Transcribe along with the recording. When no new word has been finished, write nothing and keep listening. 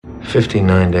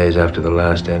59 days after the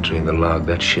last entry in the log,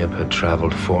 that ship had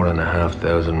traveled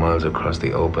 4,500 miles across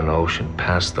the open ocean,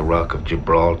 past the Rock of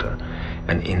Gibraltar,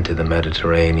 and into the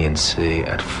Mediterranean Sea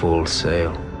at full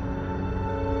sail.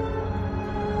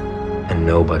 And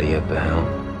nobody at the helm.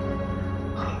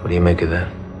 What do you make of that?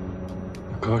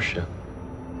 Of course, yeah.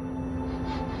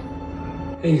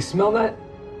 Hey, you smell that?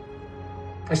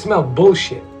 I smell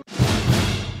bullshit.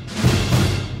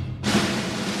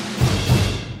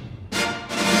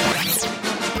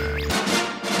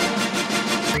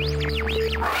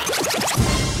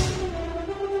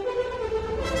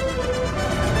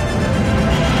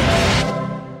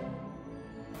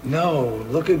 No,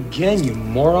 look again, you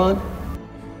moron.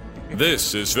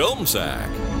 This is Film Sack.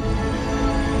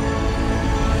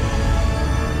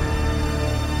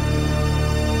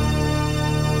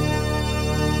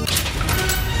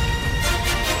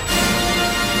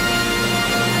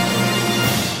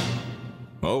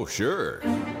 Oh, sure.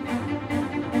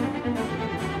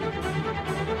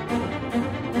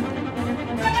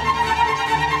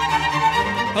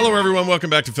 Hello, everyone.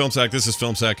 Welcome back to Film Sack. This is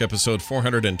Film Sack episode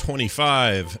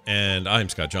 425, and I'm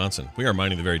Scott Johnson. We are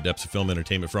mining the very depths of film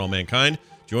entertainment for all mankind.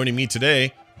 Joining me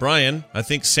today, Brian, I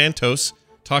think Santos,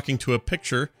 talking to a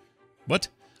picture. What?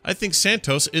 I think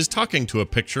Santos is talking to a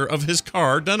picture of his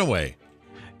car, Dunaway.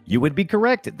 You would be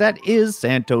correct. That is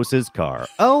Santos's car.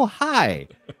 Oh, hi.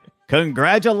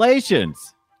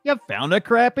 Congratulations. You found a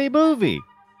crappy movie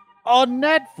on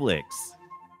Netflix.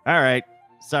 All right.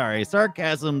 Sorry,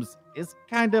 sarcasm's is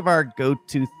kind of our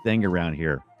go-to thing around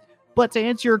here. But to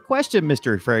answer your question,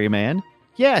 Mr. Ferryman,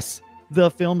 yes,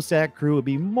 the Film Sack crew would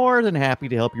be more than happy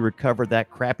to help you recover that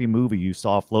crappy movie you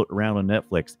saw float around on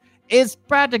Netflix. It's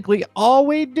practically all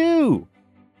we do.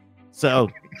 So,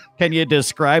 can you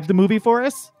describe the movie for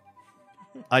us?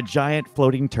 A giant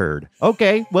floating turd.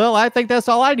 Okay, well, I think that's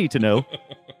all I need to know.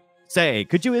 Say,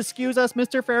 could you excuse us,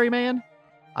 Mr. Ferryman?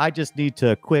 I just need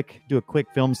to do a quick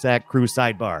Film Sack crew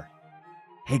sidebar.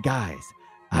 Hey guys,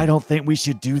 I don't think we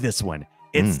should do this one.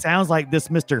 It sounds like this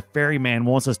Mr. Ferryman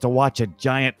wants us to watch a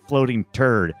giant floating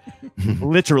turd.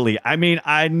 Literally. I mean,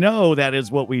 I know that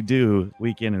is what we do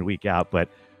week in and week out, but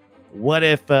what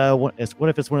if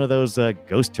it's one of those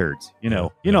ghost turds? You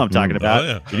know what I'm talking about.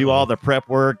 Yeah. You do all the prep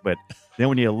work, but then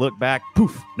when you look back,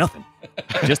 poof, nothing.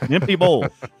 Just an empty bowl.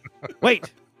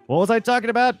 Wait, what was I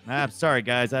talking about? I'm sorry,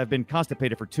 guys. I've been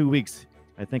constipated for 2 weeks.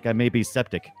 I think I may be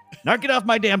septic. Now get off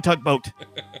my damn tugboat.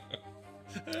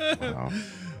 Wow.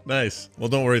 Nice. Well,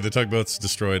 don't worry. The tugboat's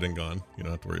destroyed and gone. You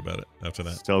don't have to worry about it after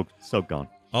that. So gone.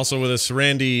 Also with us,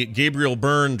 Randy Gabriel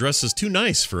Byrne dresses too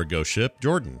nice for a ghost ship.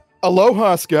 Jordan.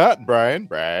 Aloha, Scott and Brian.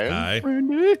 Hi.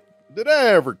 Randy. Did I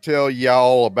ever tell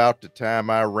y'all about the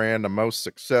time I ran the most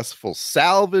successful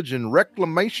salvage and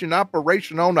reclamation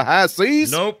operation on the high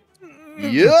seas? Nope.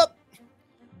 Yep.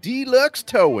 Deluxe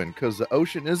towing, because the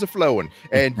ocean is a-flowing.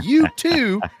 And you,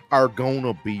 too, are going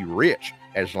to be rich,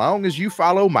 as long as you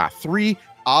follow my 3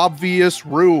 obvious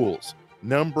rules.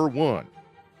 Number 1,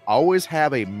 always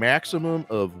have a maximum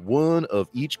of 1 of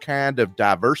each kind of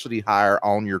diversity hire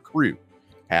on your crew.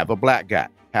 Have a black guy.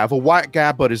 Have a white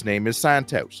guy, but his name is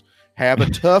Santos. Have a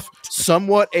tough,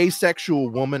 somewhat asexual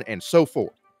woman, and so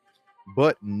forth.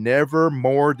 But never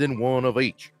more than 1 of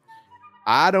each.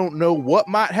 I don't know what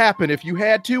might happen if you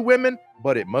had 2 women,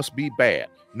 but it must be bad.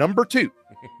 Number 2,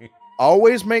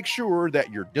 always make sure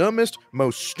that your dumbest,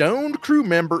 most stoned crew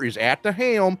member is at the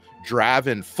helm,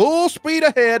 driving full speed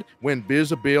ahead when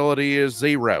visibility is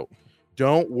 0.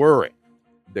 Don't worry.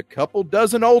 The couple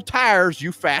dozen old tires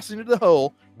you fasten to the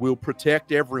hull will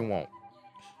protect everyone.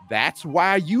 That's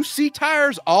why you see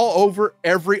tires all over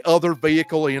every other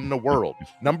vehicle in the world.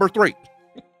 Number 3,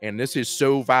 and this is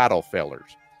so vital,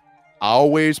 fellers.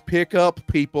 Always pick up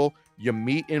people you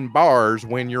meet in bars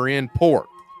when you're in port.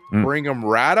 Bring them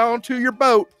right onto your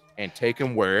boat and take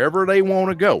them wherever they want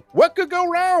to go. What could go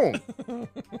wrong?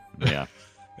 Yeah.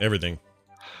 Everything.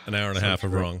 An hour and a half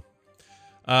of wrong.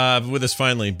 With us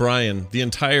finally, Brian. The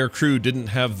entire crew didn't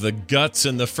have the guts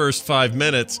in the first 5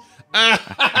 minutes.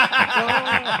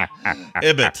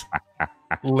 Ibbit.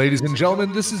 Ladies and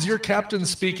gentlemen, this is your captain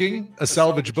speaking. A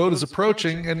salvage boat is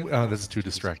approaching, and this is too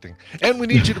distracting. And we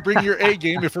need you to bring your A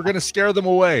game if we're going to scare them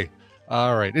away.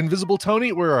 All right, Invisible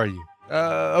Tony, where are you?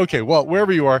 Okay, well,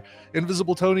 wherever you are,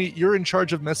 Invisible Tony, you're in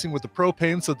charge of messing with the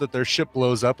propane so that their ship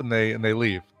blows up and they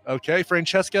leave. Okay,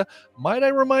 Francesca, might I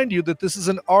remind you that this is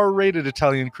an R-rated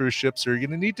Italian cruise ship, so you're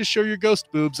going to need to show your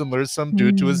ghost boobs and lure some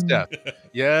dude to his death.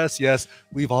 Yes,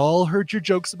 we've all heard your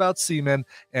jokes about seamen,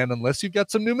 and unless you've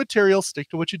got some new material, stick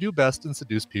to what you do best and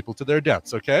seduce people to their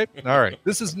deaths, okay? All right,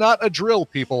 this is not a drill,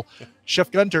 people.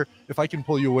 Chef Gunter, if I can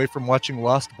pull you away from watching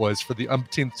Lost Boys for the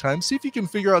umpteenth time, see if you can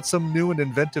figure out some new and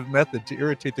inventive method to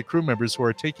irritate the crew members who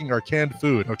are taking our canned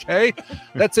food, okay?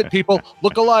 That's it, people.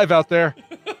 Look alive out there.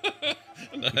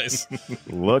 Nice.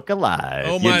 Look alive.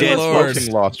 Oh, You my did. Lord.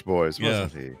 Watching Lost Boys, Yeah.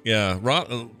 wasn't he? Yeah.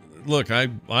 Look, I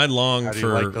long How do for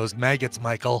you like those maggots,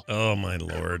 Michael? Oh my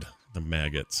Lord, the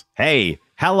maggots. Hey,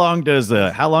 how long does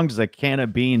a can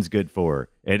of beans good for?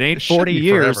 It ain't It should 40 be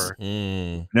years. forever.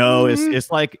 No,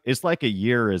 it's like a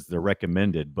year is the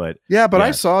recommended, but Yeah, but I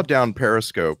Yeah. saw down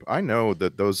Periscope. I know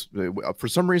that those, for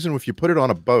some reason, if you put it on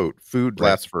a boat, food Right.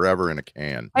 lasts forever in a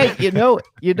can. hey,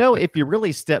 if you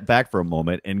really step back for a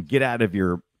moment and get out of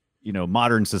your,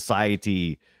 modern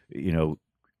society,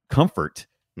 comfort.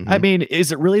 I Mhm. mean,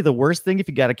 is it really the worst thing if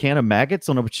you got a can of maggots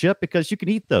on a ship because you can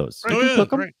eat those? Right. You Oh, can yeah,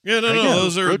 cook 'em. right. Yeah, no, Right, no, yeah.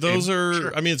 those are Protein,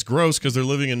 sure. I mean, it's gross because they're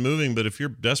living and moving, but if you're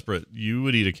desperate, you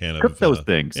would eat a can Cook of those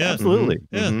things. yeah. Absolutely.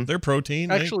 Yeah, Mhm. they're protein.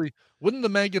 They- Actually, wouldn't the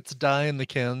maggots die in the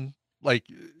can? Like,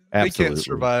 they Absolutely. can't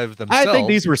survive themselves. I think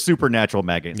these were supernatural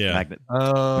maggots. Yeah.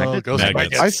 Oh, Maggots? ghost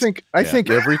Maggots. maggots. I think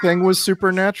everything was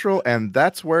supernatural, and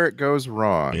that's where it goes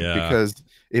wrong. Yeah. Because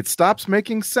it stops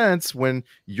making sense when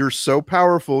you're so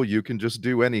powerful you can just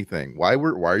do anything. Why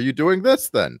are you doing this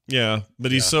then? yeah,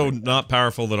 but he's Yeah. so not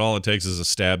powerful that all it takes is a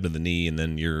stab to the knee, and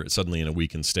then you're suddenly in a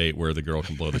weakened state where the girl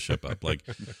can blow the ship up. Like,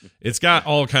 it's got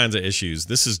all kinds of issues.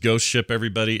 This is Ghost Ship,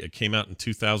 everybody. It came out in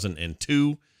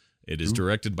 2002. It is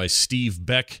directed by Steve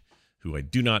Beck, who I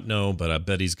do not know, but I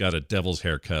bet he's got a devil's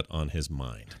haircut on his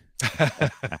mind.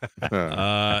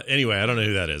 Anyway, I don't know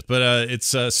who that is, but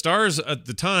it's stars at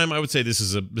the time. I would say this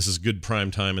is good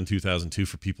prime time in 2002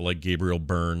 for people like Gabriel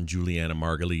Byrne, Juliana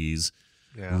Margulies,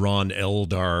 Yeah. Ron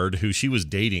Eldard, who she was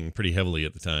dating pretty heavily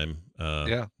at the time.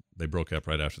 Yeah. They broke up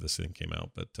right after this thing came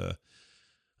out, but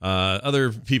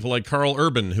other people like Carl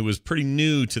Urban, who was pretty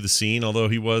new to the scene, although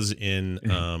he was in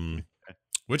the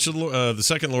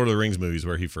second Lord of the Rings movies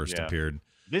where he first Yeah. appeared.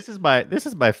 This is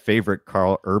my favorite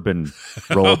Carl Urban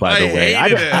role, by the I way.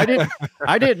 hated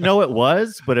I didn't know it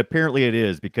was, but apparently it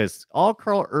is, because all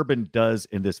Carl Urban does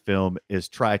in this film is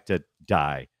try to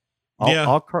die.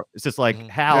 Yeah. It's just like Mhm.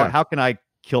 how can I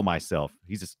kill myself?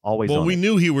 He's just always Well, on we it.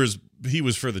 knew he was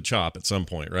for the chop at some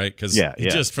point, right? Because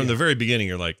just from the very beginning,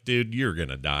 you're like, dude, you're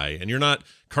gonna die, and you're not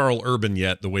Carl Urban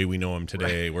yet, the way we know him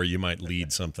today, where you might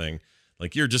lead something.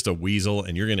 Like, you're just a weasel,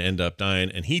 and you're gonna end up dying.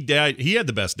 And he died. He had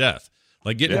the best death,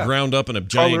 like getting Yeah. ground up in a Carl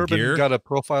giant Urban gear. got a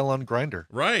profile on Grinder.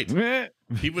 Right.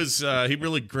 He was he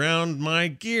really ground my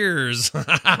gears.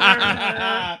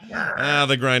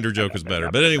 The grinder joke was better.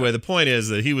 But anyway, the point is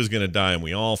that he was going to die, and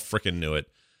we all freaking knew it.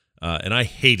 And I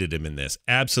hated him in this.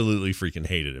 Absolutely freaking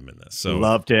hated him in this. So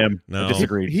Loved him. No. I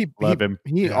disagree. Love him.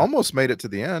 He Yeah. almost made it to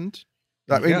the end.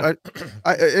 I mean, Yeah.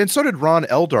 and so did Ron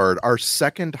Eldard, our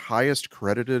second highest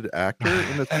credited actor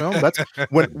in the film. That's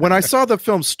when I saw the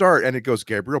film start and it goes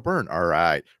Gabriel Byrne. All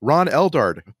right, Ron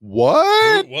Eldard.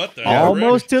 What? what the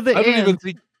Almost to the I don't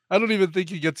end. even think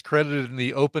he gets credited in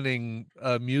the opening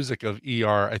music of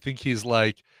ER. I think he's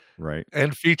like Right.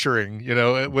 and featuring,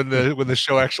 when the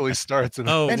show actually starts.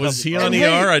 Oh, And- was he on and ER?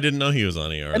 hey- I didn't know he was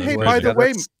on ER. and That's hey, where by he's the at.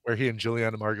 way- that's where he and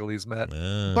Juliana Margulies met.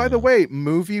 Oh. By the way,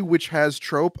 movie which has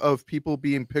trope of people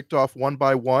being picked off one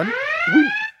by one.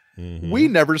 Mhm. We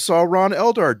never saw Ron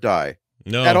Eldard die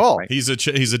no, at all. He's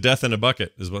a death in a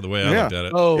bucket, is what the way I Yeah. looked at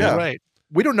it. Oh, Yeah. right.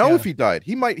 We don't know Yeah. if he died.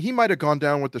 He might have gone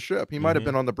down with the ship. He might have Mhm.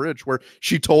 been on the bridge where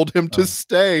she told him to Oh.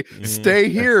 stay Mhm.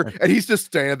 here, and he's just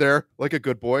standing there like a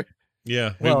good boy.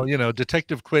 Yeah, Well,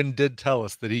 Detective Quinn did tell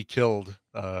us that he killed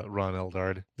Ron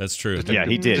Eldard. that's true. Yeah,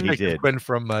 he did. He Detective did. Quinn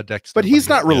from Dexter. But he's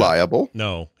not Yeah. reliable.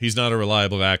 No, he's not a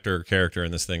reliable actor or character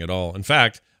in this thing at all. In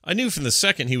fact, I knew from the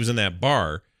second he was in that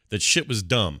bar that shit was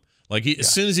dumb. Like,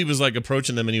 as soon as he was like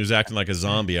approaching them and he was acting like a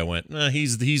zombie, I went, nah,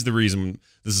 he's the reason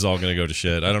this is all going to go to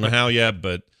shit. I don't know how yet,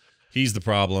 but he's the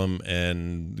problem,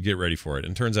 and get ready for it.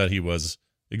 And turns out he was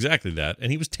exactly that,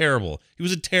 and he was terrible. He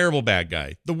was a terrible bad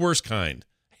guy, the worst kind.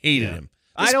 Hated him.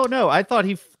 I don't know. I thought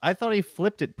he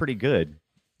flipped it pretty good.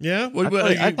 Yeah,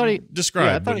 I thought he describe.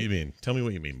 yeah, I thought what do you mean? Tell me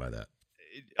what you mean by that.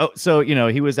 Oh, so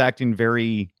he was acting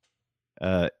very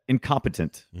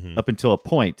incompetent Mhm. up until a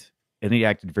point, and he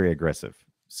acted very aggressive.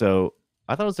 So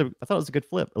I thought it was a good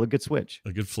flip, a good switch.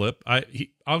 A good flip. I'll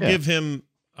Yeah. give him.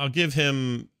 I can't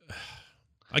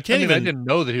I even. didn't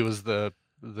know that he was the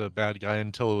bad guy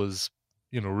until it was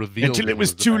revealed Until it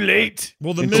was a too bad guy. late.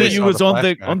 Well, the Until minute you saw was the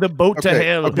on the flashback. boat to Okay,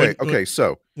 hell. okay.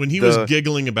 So when he the- was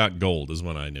giggling about gold is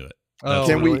when I knew it. Oh,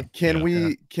 can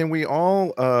really? can we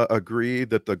all agree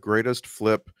that the greatest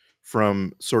flip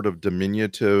from sort of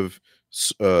diminutive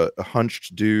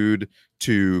hunched dude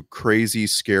to crazy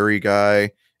scary guy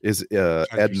is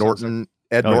Ed Norton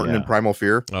in Primal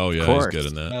Fear? Oh yeah, he's course. good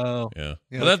in that. Oh, Yeah,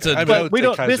 yeah, well, that's okay. a. I mean, I But would we say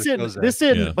don't. Kaiser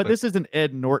Soze. This isn't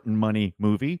Ed Norton money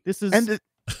movie. This is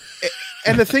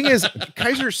And the thing is,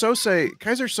 Kaiser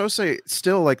Sose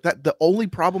still like that. The only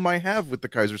problem I have with the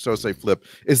Kaiser Sose flip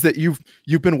is that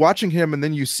you've been watching him and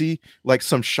then you see like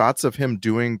some shots of him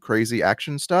doing crazy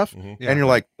action stuff, Mhm. and you're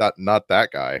like, not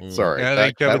that guy. Sorry, Yeah,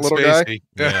 that Kevin little Spacey.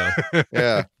 Yeah. guy.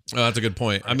 Yeah, Oh, that's a good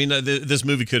point. I mean, this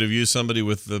movie could have used somebody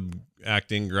with the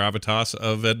acting gravitas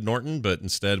of Ed Norton, but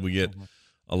instead we get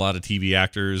a lot of TV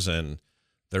actors, and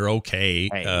they're okay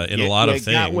in a lot of things.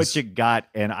 You got what you got,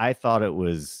 and I thought it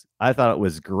was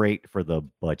great for the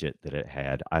budget that it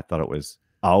had. I thought it was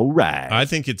all right. I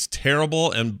think it's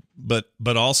terrible,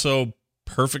 but also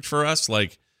perfect for us.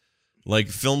 Like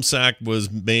Film Sack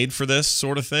was made for this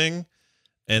sort of thing,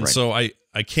 and Right. so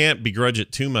I can't begrudge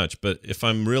it too much. But if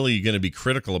I'm really going to be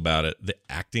critical about it, the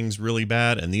acting's really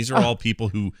bad, and these are all people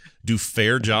who do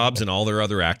fair jobs in all their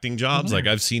other acting jobs. Like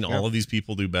I've seen all of these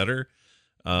people do better.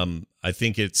 I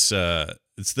think it's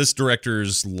this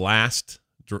director's last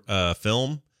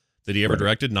film that he ever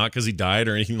directed, not because he died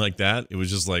or anything like that. It was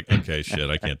just like, okay, shit,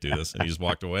 I can't do this, and he just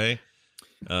walked away.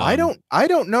 I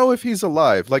don't know if he's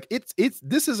alive. Like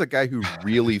this is a guy who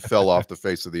really fell off the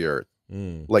face of the earth,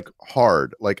 like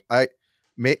hard. Like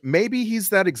maybe he's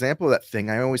that example of that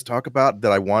thing I always talk about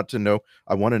that I want to know.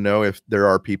 I want to know if there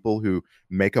are people who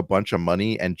make a bunch of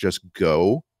money and just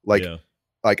go like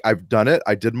I've done it.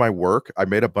 I did my work. I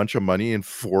made a bunch of money in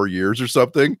 4 years or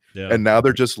something, and now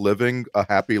they're just living a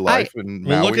happy life.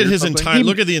 Look at his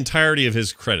look at the entirety of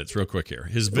his credits real quick here.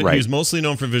 He was mostly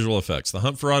known for visual effects. The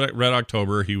Hunt for Red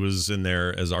October, he was in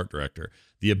there as art director.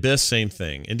 The Abyss, same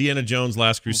thing. Indiana Jones,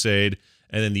 Last Crusade,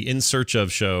 and then the In Search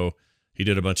of show. He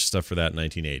did a bunch of stuff for that in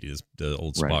 1980, the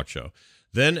old Spock show.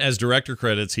 Then as director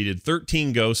credits, he did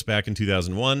 13 Ghosts back in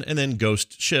 2001, and then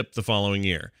Ghost Ship the following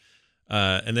year.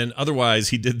 And then otherwise,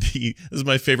 he did this is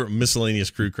my favorite miscellaneous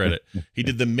crew credit. He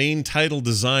did the main title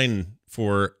design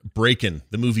for Breakin',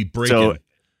 the movie Breakin'. So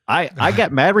I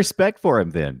got mad respect for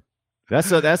him then.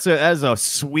 That's a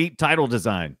sweet title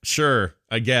design. Sure,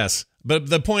 I guess. But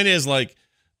the point is, like,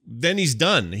 then he's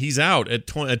done. He's out at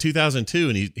 2002,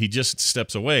 and he just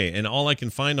steps away. And all I can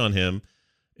find on him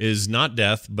is not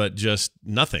death, but just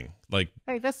nothing. Like,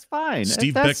 hey, that's fine.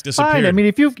 Steve that's Beck disappeared. Fine. I mean,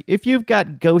 if you've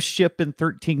got Ghost Ship and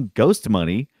 13 Ghost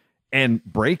money and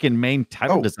Breakin' main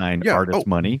title design artist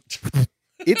money,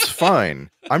 it's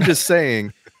fine. I'm just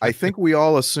saying. I think we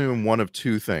all assume one of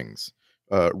two things: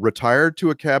 retired to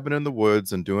a cabin in the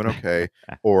woods and doing okay,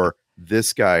 or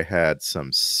this guy had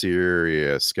some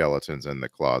serious skeletons in the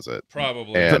closet.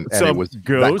 Probably. And it was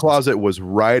that closet was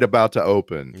right about to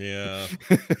open. Yeah.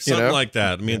 Something like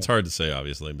that. I mean, it's hard to say,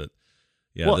 obviously, but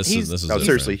yeah, well, this is no,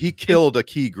 seriously, he killed a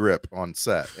key grip on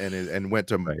set and went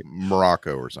to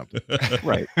Morocco or something.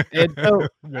 Right. And so,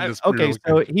 okay,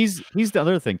 so he's the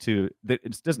other thing too that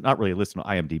it does not really listen to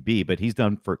IMDb, but he's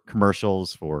done for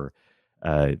commercials for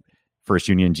First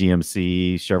Union,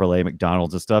 GMC, Chevrolet,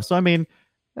 McDonald's and stuff. So I mean,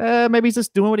 maybe he's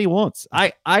just doing what he wants.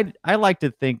 I like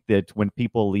to think that when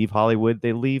people leave Hollywood,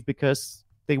 they leave because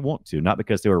they want to, not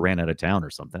because they were ran out of town or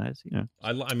something.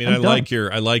 I like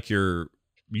your.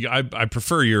 I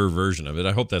prefer your version of it.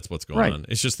 I hope that's what's going on.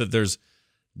 It's just that there's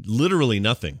literally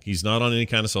nothing. He's not on any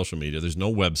kind of social media. There's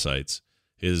no websites.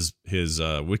 His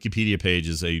Wikipedia page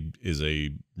is a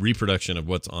reproduction of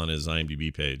what's on his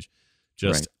IMDb page,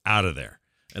 just out of there.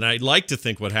 And I'd like to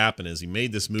think what happened is he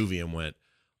made this movie and went,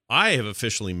 I have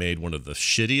officially made one of the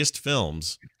shittiest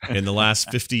films in the last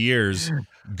 50 years.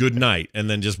 Good night. And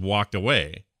then just walked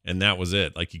away. And that was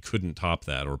it. Like he couldn't top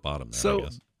that or bottom that, I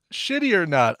guess. Shitty or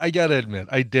not, I gotta admit,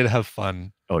 I did have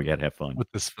fun. Oh, you gotta have fun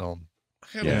with this film.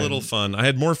 I had a little fun. I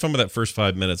had more fun with that first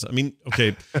 5 minutes. I mean,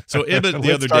 okay. So Ibbot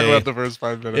the other day, about the first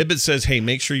 5 minutes. Ibbot says, "Hey,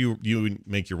 make sure you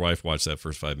make your wife watch that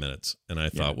first 5 minutes." And I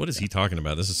thought, what is he talking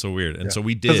about? This is so weird. And so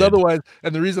we did. Because otherwise,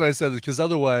 and the reason I said this, because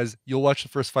otherwise, you'll watch the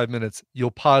first 5 minutes,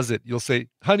 you'll pause it, you'll say,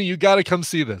 "Honey, you got to come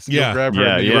see this." You'll grab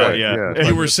her. Yeah.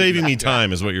 You were saving me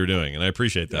time, is what you're doing, and I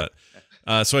appreciate that.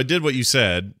 So I did what you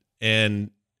said,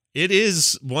 and it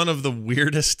is one of the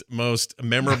weirdest, most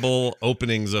memorable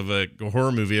openings of a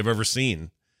horror movie I've ever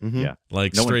seen. Mm-hmm. Yeah,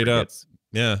 like no straight up.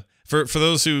 Yeah. For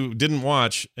those who didn't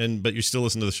watch but you still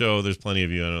listen to the show, there's plenty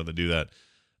of you I know that do that.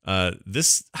 I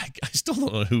still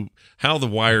don't know how The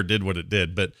Wire did what it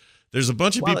did, but There's a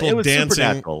bunch of Well, people it was dancing.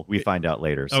 supernatural, we find out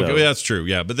later. So. Okay, well, that's true.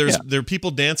 Yeah, but there are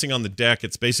people dancing on the deck.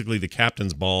 It's basically the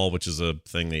captain's ball, which is a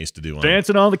thing they used to do.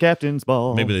 Dancing on the captain's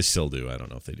ball. Maybe they still do. I don't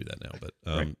know if they do that now, but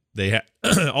Right. they have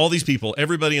all these people,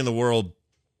 everybody in the world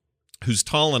who's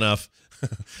tall enough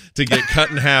to get cut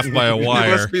in half by a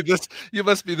wire. You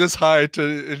must be this high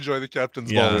to enjoy the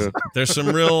captain's ball. Yeah, there's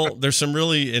some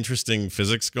really interesting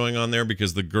physics going on there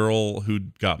because the girl who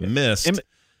got missed.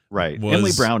 Right, was,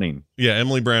 Emily Browning. Yeah,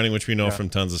 Emily Browning, which we know from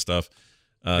tons of stuff.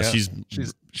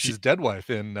 She's dead wife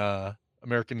in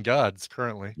American Gods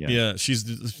currently. Yeah,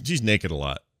 she's naked a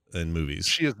lot in movies.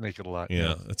 She is naked a lot.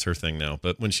 Yeah, that's her thing now.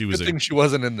 But when she was good thing she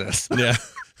wasn't in this. Yeah.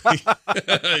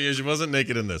 Yeah, she wasn't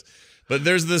naked in this. But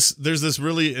there's this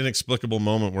really inexplicable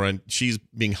moment where she's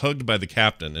being hugged by the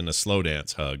captain in a slow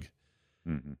dance hug.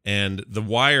 Mm-hmm. And the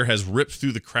wire has ripped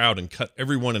through the crowd and cut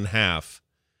everyone in half,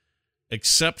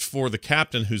 except for the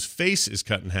captain whose face is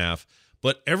cut in half,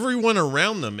 but everyone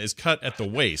around them is cut at the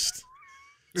waist.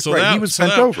 So he was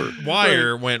bent over.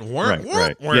 Wire went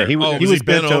Right. Yeah, he was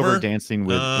bent over dancing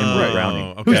with Emily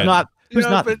Browning, okay. who's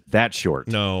not that short.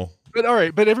 No. But all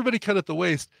right, but everybody cut at the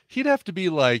waist. He'd have to be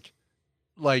like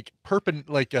a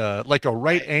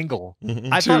right angle.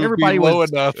 Mm-hmm. I thought everybody low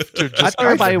was enough to just I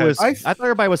thought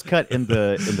everybody was cut in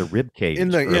the rib cage, in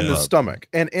the stomach,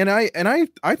 and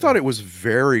I thought it was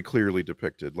very clearly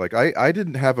depicted. Like I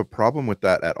didn't have a problem with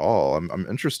that at all. I'm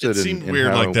interested. It seemed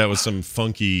weird, like that was some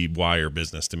funky wire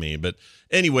business to me. But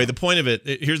anyway, the point of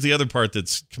here's the other part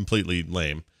that's completely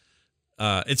lame.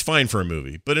 It's fine for a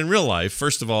movie, but in real life,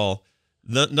 first of all,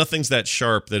 nothing's that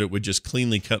sharp that it would just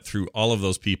cleanly cut through all of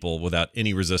those people without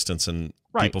any resistance and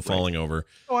people falling over.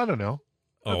 Oh, I don't know.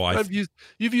 Oh,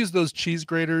 you've used those cheese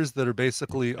graters that are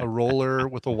basically a roller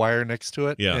with a wire next to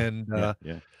it. Yeah. And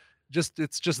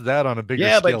it's just that on a bigger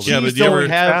scale.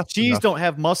 But cheese don't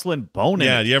have muscle and bone in it.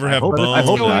 Yeah, do you ever have bone? I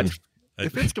hope not.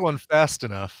 If it's going fast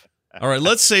enough. All right,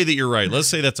 let's say that you're right. Let's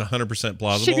say that's 100%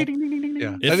 plausible.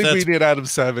 Yeah, I think we need Adam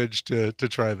Savage to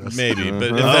try this. Maybe,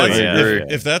 but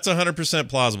if that's 100%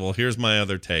 plausible, here's my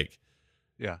other take.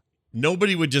 Yeah.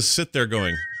 Nobody would just sit there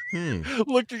going,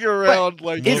 looking around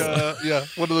like one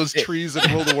of those trees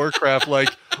in World of Warcraft, like,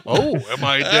 oh, am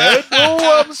I dead?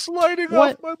 Oh, I'm sliding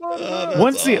off my bottom.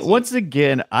 Once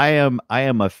again, I am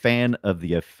a fan of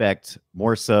the effect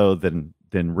more so than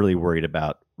really worried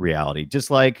about reality.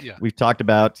 Just like we've talked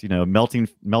about, melting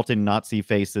Nazi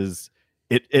faces.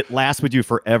 It lasts with you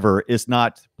forever. It's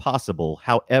not possible.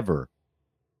 However,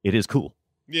 it is cool.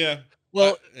 Yeah.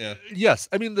 Well, yes.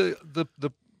 I mean, the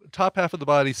top half of the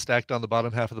body stacked on the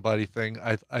bottom half of the body thing,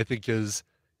 I think is,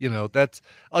 that's,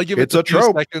 I'll give it the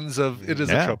few seconds of, it is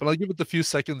a trope. And I'll give it the few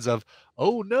seconds of,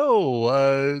 oh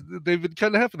no, they've been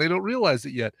cut in half and they don't realize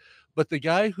it yet. But the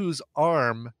guy whose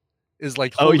arm is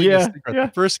like holding the cigarette,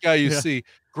 the first guy you see,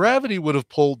 gravity would have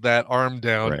pulled that arm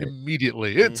down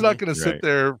immediately. It's not going to sit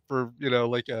there for,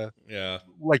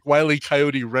 like Wile E.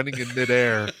 Coyote running in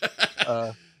midair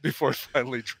before it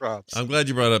finally drops. I'm glad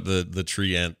you brought up the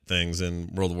tree ant things in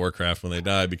World of Warcraft when they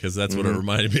die, because that's what it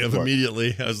reminded me of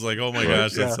immediately. I was like, oh my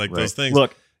gosh, that's like those things.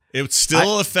 Look, it's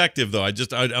still effective though.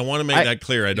 I want to make that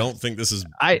clear. I don't think this is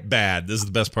bad. This is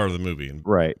the best part of the movie.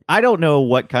 Right. I don't know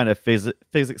what kind of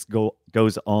physics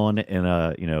goes on in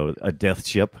a death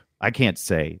ship. I can't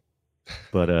say,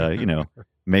 but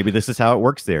maybe this is how it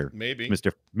works there. Maybe,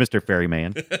 Mr.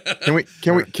 Ferryman.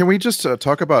 Can we just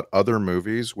talk about other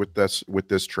movies with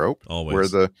this trope?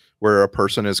 Always. Where a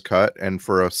person is cut and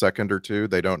for a second or two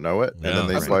they don't know it and then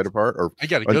they slide apart. Or I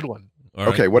got a good one.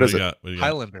 Okay, what is it?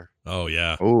 Highlander. Oh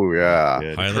yeah. Oh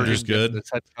yeah. Highlander's good. Its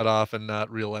head cut off and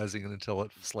not realizing it until it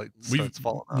starts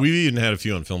falling off. We've even had a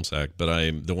few on Film Sack, but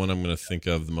the one I'm going to think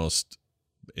of the most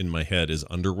in my head is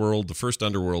Underworld. The first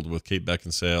Underworld with Kate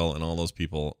Beckinsale and all those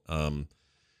people.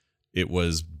 It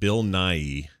was Bill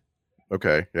Nighy.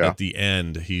 Okay, yeah. At the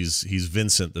end, he's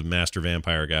Vincent, the master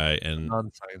vampire guy,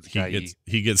 and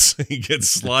he gets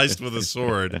sliced with a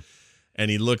sword,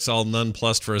 and he looks all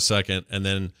nonplussed for a second, and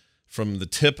then from the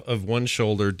tip of one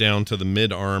shoulder down to the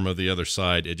mid arm of the other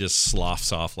side, it just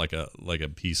sloughs off like a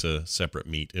piece of separate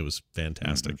meat. It was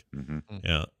fantastic. Mm-hmm.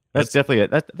 Yeah, I think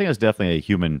that's definitely a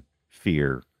human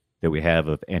fear that we have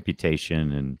of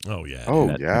amputation and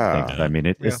I mean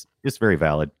it's very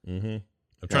valid. Mm-hmm.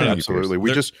 Absolutely.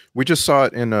 We just saw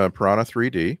it in Piranha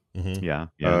 3D.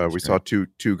 Mm-hmm. We saw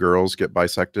two girls get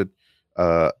bisected.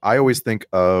 I always think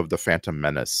of the Phantom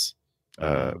Menace.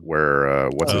 Where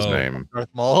what's his name? Darth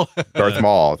Maul. Darth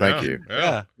Maul. Thank you.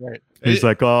 Yeah, right. He's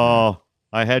like, oh,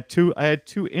 I had two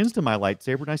ends to my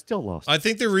lightsaber, and I still lost. I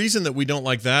think the reason that we don't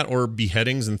like that or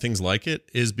beheadings and things like it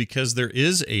is because there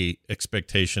is a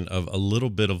expectation of a little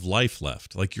bit of life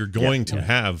left. Like you're going to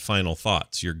have final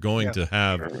thoughts. You're going to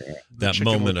have that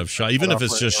moment of shock, even if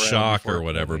it's just shock or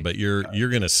whatever. But you're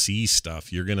going to see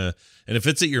stuff. You're gonna, and if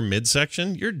it's at your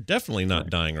midsection, you're definitely not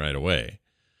dying right away.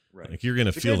 Right. Like you're going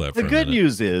to feel that. The good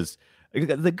news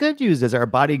is our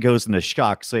body goes into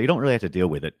shock, so you don't really have to deal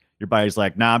with it. Your body's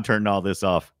like, nah, I'm turning all this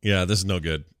off. Yeah, this is no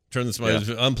good. Turn this,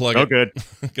 unplug no it. Good.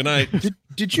 Good night.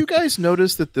 Did you guys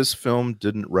notice that this film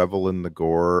didn't revel in the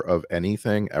gore of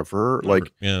anything ever?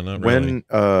 Like, not really.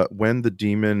 when the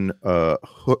demon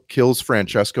hook kills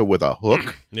Francesca with a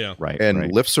hook, right,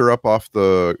 lifts her up off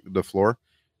the floor.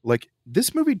 Like,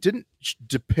 this movie didn't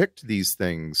depict these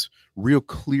things real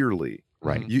clearly.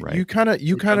 Right. You kind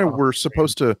of were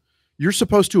supposed to. You're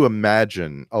supposed to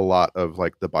imagine a lot of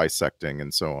like the bisecting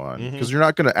and so on because you're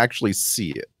not going to actually see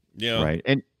it. Yeah. Right.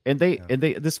 And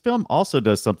this film also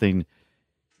does something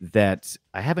that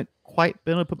I haven't quite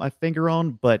been able to put my finger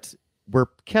on, but we're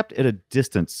kept at a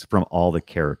distance from all the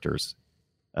characters.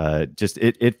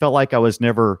 It felt like I was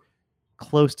never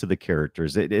close to the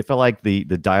characters. It felt like the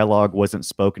dialogue wasn't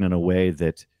spoken in a way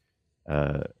that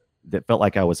felt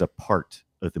like I was a part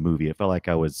of the movie. It felt like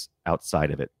I was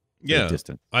outside of it. Yeah,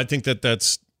 distant. I think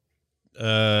that's.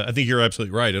 I think you're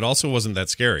absolutely right. It also wasn't that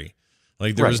scary.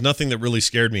 Like there was nothing that really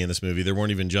scared me in this movie. There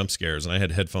weren't even jump scares, and I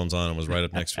had headphones on and was right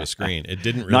up next to a screen. It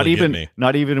didn't really get me.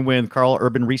 Not even when Carl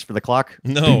Urban reached for the clock.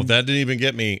 No, that didn't even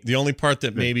get me. The only part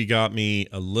that maybe got me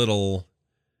a little.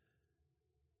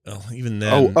 Well, even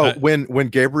then. When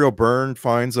Gabriel Byrne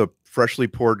finds a freshly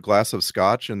poured glass of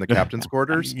scotch in the captain's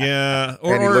quarters. Yeah,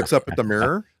 and he looks up at the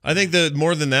mirror. I think that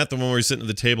more than that, the one where he's sitting at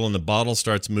the table and the bottle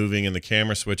starts moving and the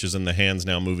camera switches and the hands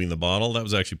now moving the bottle, that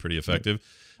was actually pretty effective.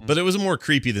 But it was more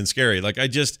creepy than scary. Like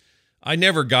I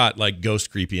never got like ghost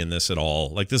creepy in this at all.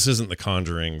 Like this isn't The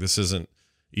Conjuring. This isn't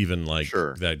even like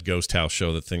that ghost house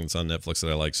show thing's on Netflix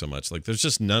that I like so much. Like there's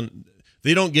just none.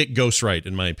 They don't get ghosts right,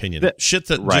 in my opinion. Shit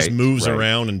that just moves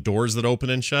around and doors that open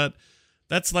and shut.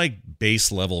 That's like base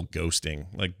level ghosting,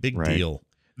 like big deal.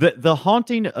 The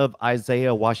haunting of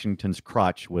Isaiah Washington's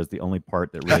crotch was the only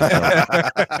part that really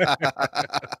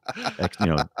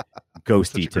felt,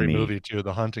 ghosty to me. Movie too,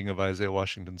 The Haunting of Isaiah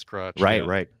Washington's crotch.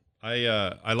 Right.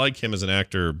 I like him as an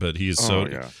actor, but he's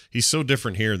so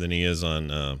different here than he is on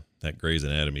that Grey's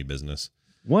Anatomy business.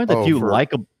 One of the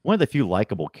few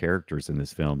likable characters in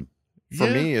this film. For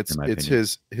me, it's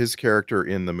his character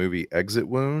in the movie Exit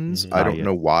Wounds. I don't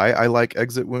know why I like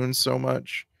Exit Wounds so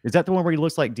much. Is that the one where he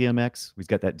looks like DMX? He's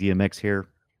got that DMX hair.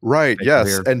 Right. Yes.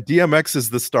 Hair. And DMX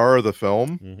is the star of the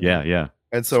film. Mm-hmm. Yeah.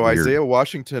 And so Isaiah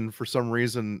Washington, for some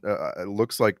reason,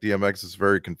 looks like DMX. Is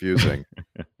very confusing.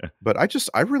 But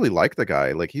I really like the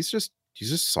guy. Like he's just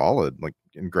solid. Like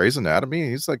in Grey's Anatomy,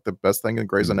 he's like the best thing in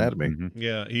Grey's Anatomy. Mm-hmm.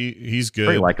 Yeah, he's good.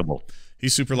 Very likable.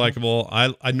 He's super likable.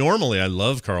 I normally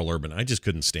love Carl Urban. I just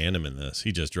couldn't stand him in this.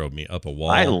 He just drove me up a wall.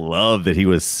 I love that he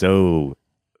was so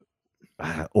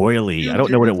oily. I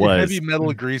don't know what it was. Heavy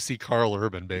metal, greasy Carl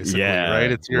Urban, basically. Yeah,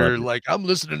 right. It's your like I'm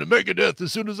listening to Megadeth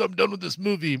as soon as I'm done with this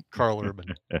movie. Carl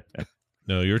Urban.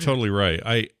 No, you're totally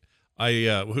right.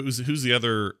 Who's the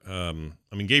other?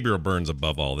 Gabriel Byrne's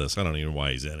above all this. I don't even know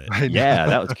why he's in it. Yeah,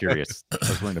 that was curious.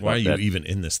 Why are you even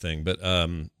in this thing? But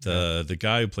the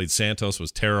guy who played Santos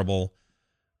was terrible.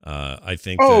 I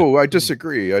think. I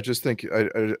disagree. I just think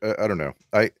I don't know.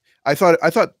 I thought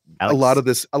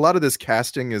Alex, a lot of this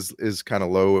casting is kind of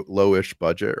lowish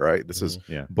budget, right? This is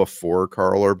before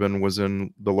Carl Urban was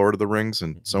in The Lord of the Rings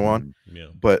and so on. Yeah.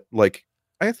 But like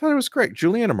I thought it was great.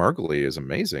 Juliana Margulies is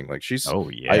amazing. Like she's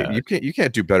you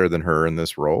can't do better than her in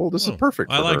this role. This is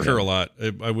perfect. I like her a lot.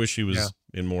 I wish she was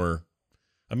in more.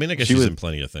 I mean, I guess she's in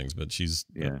plenty of things, but she's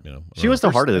she was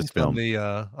the heart of this film.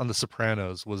 On the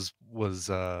Sopranos was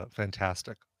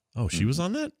fantastic. Oh, she was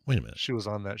on that? Wait a minute. She was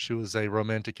on that. She was a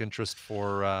romantic interest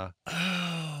for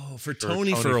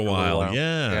Tony for a while.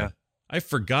 Yeah. I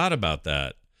forgot about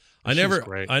that. I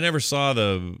never saw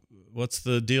what's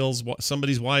the deals?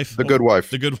 Somebody's wife? The Good Wife.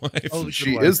 The Good Wife. Oh,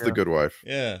 she is the Good Wife.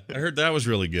 Yeah. I heard that was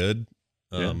really good.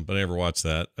 But I never watched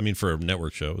that. I mean, for a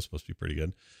network show, it was supposed to be pretty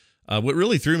good. What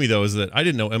really threw me though is that I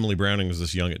didn't know Emily Browning was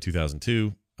this young at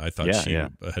 2002. I thought she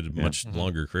had a much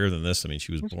longer career than this. I mean,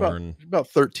 she was born about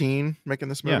 13 making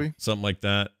this movie. Something like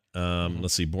that.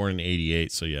 Let's see, born in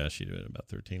 88. So yeah, she did about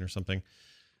 13 or something.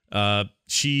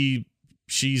 She's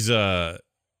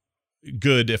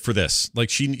good for this. Like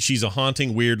she's a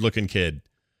haunting, weird looking kid.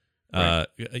 Right.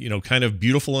 Kind of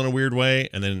beautiful in a weird way,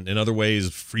 and then in other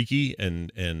ways freaky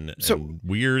and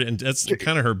weird. And that's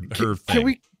kind of her thing. Can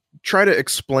we try to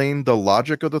explain the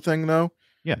logic of the thing though?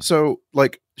 Yeah. So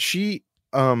like she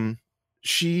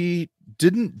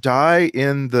didn't die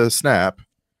in the snap,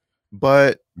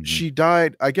 but she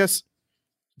died, I guess,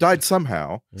 died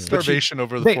somehow. Starvation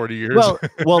over the They- 40 years.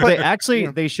 Well, they actually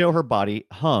they show her body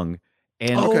hung,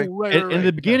 and Okay. in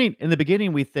the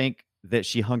beginning, we think that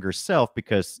she hung herself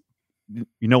because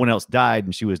no one else died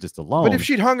and she was just alone. But if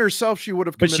she'd hung herself, she would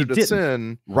have But she committed a didn't.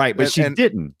 sin. Right, but she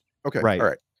didn't. Okay, Right. all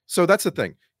right. So that's the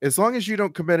thing. As long as you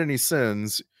don't commit any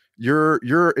sins, you're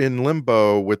in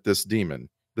limbo with this demon.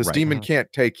 This Right. demon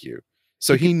can't take you.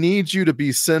 So he needs you to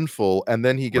be sinful, and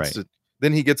then he gets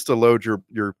to load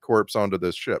your corpse onto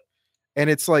this ship. And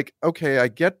it's like, okay, I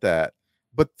get that.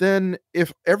 But then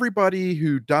if everybody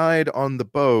who died on the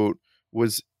boat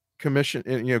was commissioned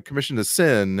to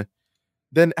sin,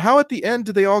 then how at the end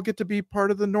do they all get to be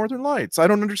part of the Northern Lights? I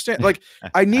don't understand. Like,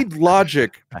 I need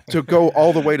logic to go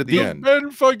all the way to the end.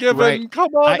 Been forgiven. Right.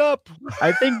 Come on up.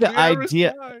 I think the The air is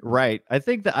idea, fine. right? I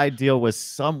think the idea was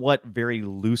somewhat very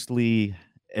loosely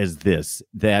as this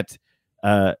that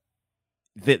that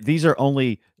these are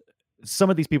only some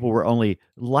of these people were only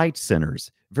light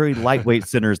sinners, very lightweight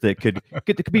sinners that could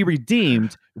be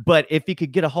redeemed. But if he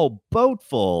could get a whole boat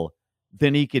full,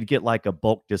 then he could get like a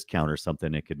bulk discount or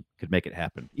something. It could make it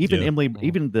happen. Even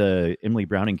the Emily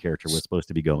Browning character was supposed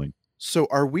to be going. So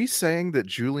are we saying that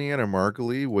Juliana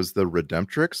Margulies was the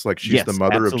Redemptrix? Like she's Yes, the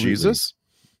mother absolutely. of Jesus?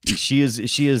 She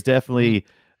is definitely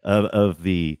of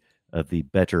the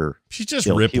better. She's just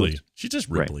He Ripley. was- She's just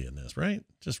Ripley in this, right?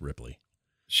 Just Ripley.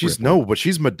 But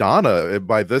she's Madonna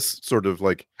by this sort of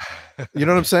like, you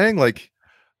know what I'm saying? Like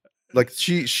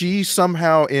she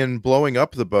somehow in blowing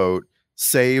up the boat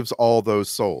saves all those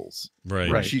souls.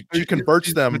 Right. She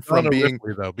converts them from Madonna being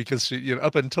Ripley, though, because she,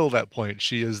 up until that point,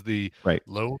 she is the Right.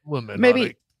 lone woman.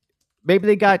 Maybe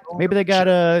they got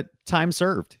time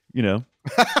served. You know,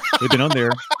 they've been on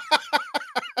there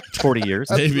 40 years.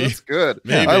 Maybe. That's good.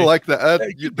 Maybe. I like that.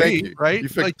 Thank You, right? You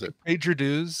fixed Like, it. you paid your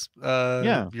dues.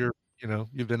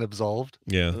 You've been absolved.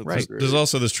 Yeah. Right. There's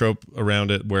also this trope around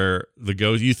it where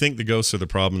you think the ghosts are the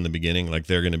problem in the beginning, like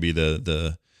they're going to be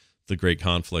the great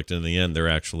conflict, and in the end they're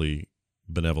actually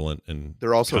benevolent and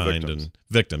They're also kind victims. and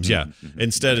victims. Yeah. Mhm.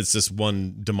 Instead, it's this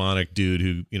one demonic dude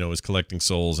who is collecting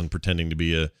souls and pretending to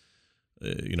be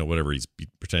whatever he's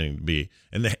pretending to be.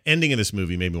 And the ending of this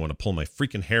movie made me want to pull my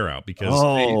freaking hair out because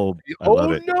I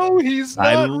love it. No, he's not.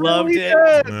 I loved really it.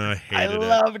 dead. I I hated it.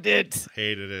 loved it.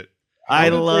 Hated it. I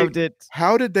loved it.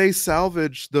 How did they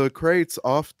salvage the crates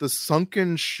off the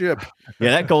sunken ship Yeah,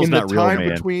 that goal's in the not real, time man.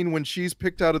 between when she's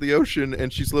picked out of the ocean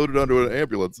and she's loaded onto an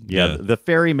ambulance? Yeah, Yeah. the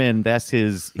ferryman,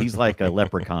 he's like a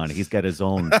leprechaun. He's got his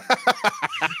own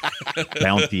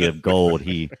bounty of gold.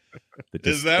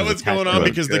 Is that what's going on?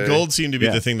 Because the Okay. gold seemed to be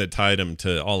Yeah. the thing that tied him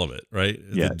to all of it, right?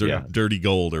 Yeah, The dirty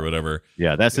gold or whatever.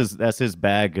 Yeah, that's his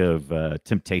bag of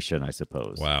temptation, I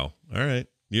suppose. Wow. All right.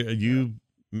 You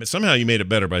somehow you made it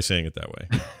better by saying it that way.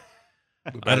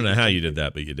 I don't know how you did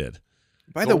that, but you did.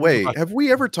 By the way, have we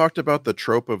ever talked about the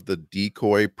trope of the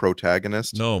decoy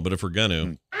protagonist? No, but if we're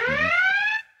gonna,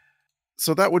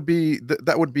 So that would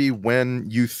be when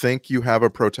you think you have a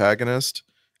protagonist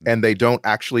and they don't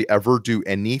actually ever do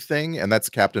anything, and that's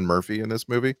Captain Murphy in this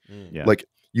movie. Yeah. Like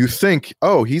you think,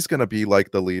 oh, he's going to be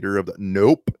like the leader of the.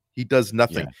 Nope, he does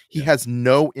nothing. Yeah, He has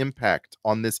no impact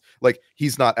on this. Like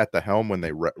he's not at the helm when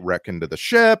they wreck into the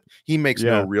ship. He makes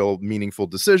no real meaningful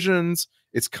decisions.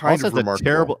 It's kind of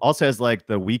remarkable. Also has like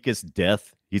the weakest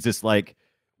death. He's just like,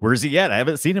 where's he at? I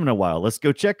haven't seen him in a while. Let's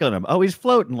go check on him. Oh, he's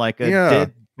floating like a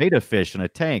dead beta fish in a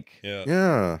tank.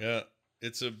 Yeah.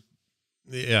 It's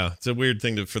a weird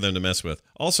thing for them to mess with.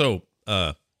 Also,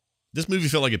 this movie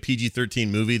felt like a PG-13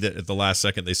 movie that at the last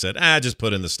second they said, just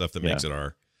put in the stuff that makes it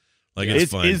R. Like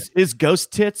it's fine. Is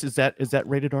Ghost Tits? Is that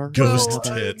rated R? Ghost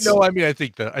Tits. No, I mean I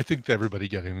think everybody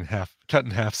getting cut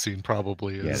in half scene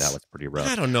probably is. Yeah, that was pretty rough.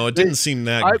 I don't know. It didn't seem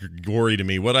that gory to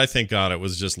me. What I think got it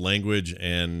was just language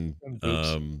and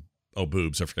boobs.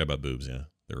 Boobs. I forgot about boobs. Yeah,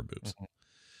 there were boobs. Mm-hmm.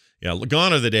 Yeah,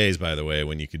 gone are the days, by the way,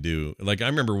 when you could do I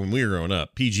remember when we were growing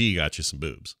up, PG got you some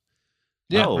boobs.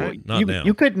 Yeah, not now.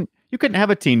 You couldn't have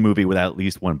a teen movie without at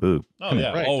least one boob. Oh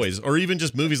yeah, always. Or even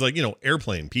just movies like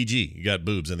Airplane, PG. You got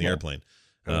boobs in the airplane.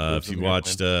 If you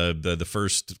watched the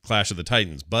first Clash of the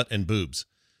Titans, butt and boobs,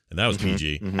 and that was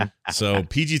PG. So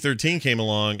PG-13 came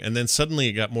along, and then suddenly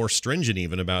it got more stringent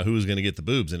even about who was going to get the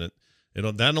boobs, and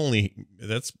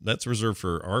that's reserved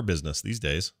for our business these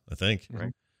days, I think.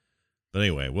 Right. But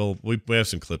anyway, we have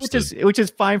some clips, which is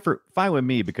fine with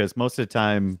me because most of the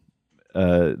time,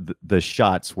 the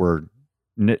shots were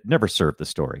never served the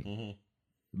story. Mhm.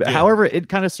 But Yeah. however, it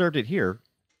kind of served it here.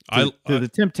 To the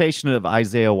temptation of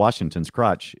Isaiah Washington's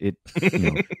crotch, it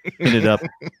ended up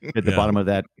at the bottom of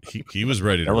that. He was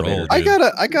ready to elevator. roll. I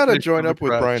Dude. gotta join up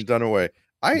with Brian Dunaway.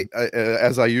 I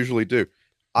as I usually do.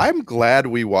 I'm glad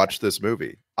we watched this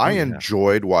movie. I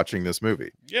enjoyed watching this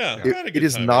movie. Yeah, it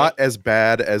is not as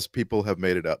bad as people have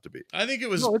made it out to be. I think it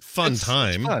was fun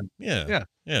time. It's fun.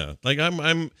 Yeah. Like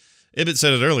I'm. Ibit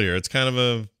said it earlier. It's kind of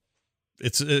a.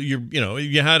 It's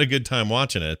you had a good time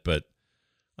watching it, but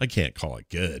I can't call it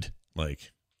good.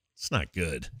 Like it's not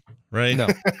good, right? No,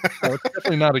 it's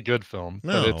definitely not a good film.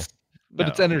 No. But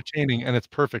it's entertaining and it's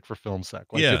perfect for film sack.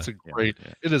 Like Yeah. it's a great.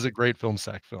 It is a great film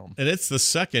sack film. And it's the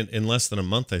second in less than a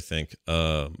month, I think,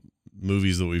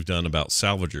 movies that we've done about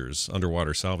salvagers,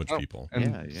 underwater salvage people.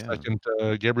 And second,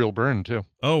 Gabriel Byrne too.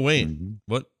 Oh wait,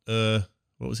 what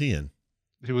was he in?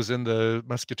 He was in the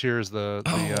Musketeers.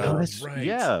 That's right.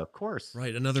 Yeah, of course.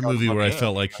 Right, another movie where I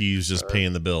felt like he was just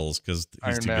paying the bills because he's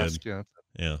Iron too Mask, good.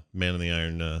 Yeah, Man in the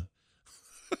Iron.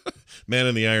 Man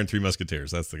in the Iron, Three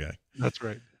Musketeers. That's the guy. That's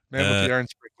right. Man with the iron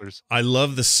sprinklers. I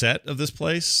love the set of this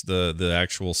place, the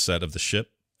actual set of the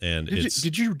ship, and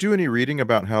Did you do any reading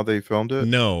about how they filmed it?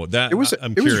 No, that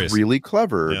I'm it curious. was really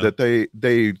clever that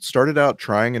they started out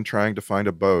trying to find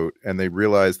a boat, and they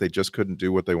realized they just couldn't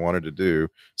do what they wanted to do,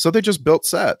 so they just built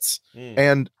sets,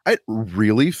 and it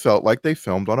really felt like they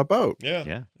filmed on a boat.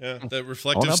 Yeah. The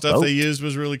reflective stuff they used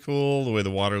was really cool. The way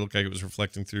the water looked like it was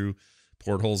reflecting through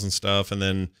portholes and stuff, and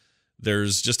then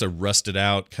there's just a rusted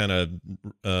out kind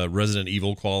of Resident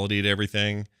Evil quality to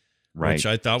everything, which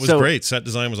I thought was great. Set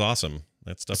design was awesome.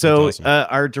 That stuff. So was awesome.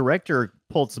 our director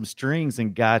pulled some strings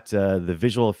and got the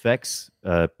visual effects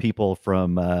people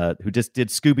from who just did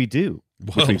Scooby Doo,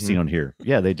 which we've seen on here.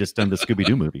 Yeah, they just done the Scooby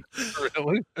Doo movie.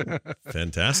 Really?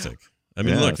 Fantastic. I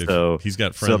mean, look, he's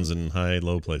got friends in high,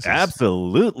 low places.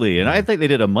 Absolutely, and I think they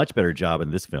did a much better job in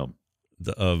this film.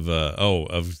 Of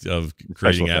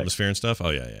creating atmosphere and stuff. Oh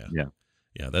yeah.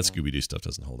 That Scooby Doo stuff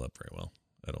doesn't hold up very well.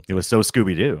 I don't. It was so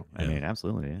Scooby Doo. I mean,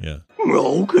 absolutely. Yeah.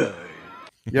 Okay.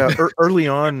 Yeah. Early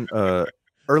on,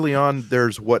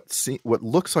 there's what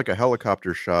looks like a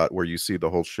helicopter shot where you see the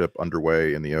whole ship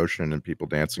underway in the ocean and people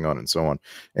dancing on it and so on.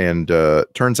 And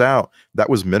turns out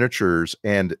that was miniatures,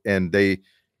 and they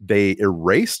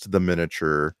erased the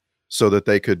miniature so that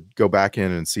they could go back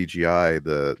in and CGI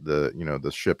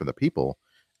the ship and the people.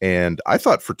 And I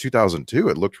thought for 2002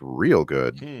 it looked real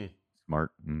good.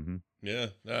 Smart. Mm-hmm. Yeah,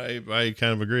 I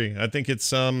kind of agree. I think it's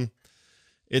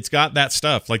got that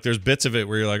stuff. Like there's bits of it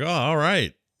where you're like, oh, all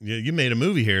right, you made a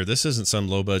movie here. This isn't some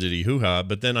low budgety hoo-ha.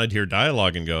 But then I'd hear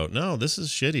dialogue and go, no, this is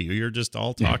shitty. You're just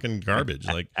all talking garbage.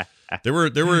 Like there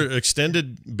were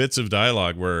extended bits of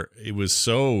dialogue where it was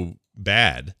so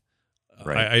bad.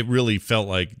 Right. I really felt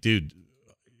like, dude,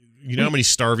 you know how many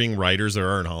starving writers there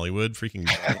are in Hollywood? Freaking.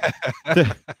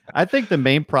 I think the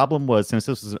main problem was, since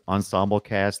this was an ensemble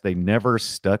cast, they never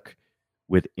stuck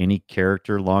with any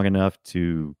character long enough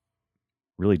to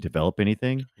really develop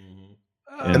anything.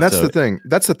 And that's the thing.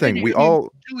 That's the thing.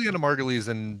 Juliana Margulies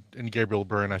and Gabriel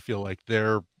Byrne, I feel like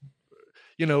they're,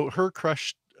 her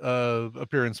crushed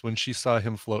appearance when she saw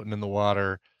him floating in the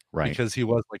water. Right, because he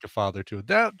was like a father to it.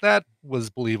 That was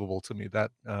believable to me.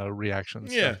 That reaction.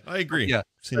 Yeah, I agree. Yeah,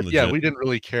 we didn't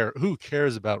really care. Who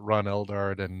cares about Ron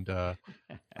Eldard and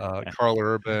Carl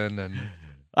Urban? And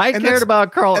I cared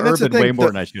about Carl Urban way more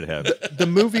than I should have. The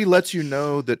movie lets you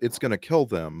know that it's going to kill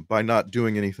them by not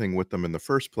doing anything with them in the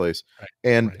first place,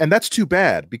 and that's too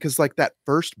bad, because like that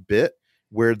first bit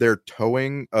where they're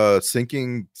towing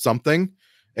sinking something.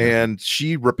 And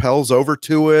she rappels over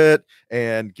to it,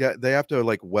 and they have to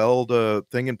like weld a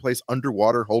thing in place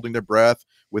underwater, holding their breath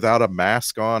without a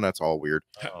mask on. That's all weird.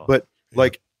 But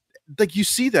like you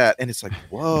see that, and it's like,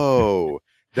 whoa,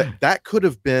 that could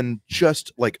have been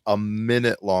just like a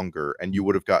minute longer, and you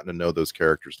would have gotten to know those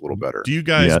characters a little better. Do you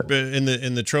guys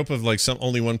in the trope of like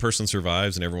only one person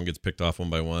survives and everyone gets picked off one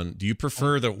by one? Do you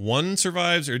prefer that one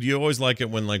survives, or do you always like it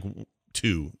when like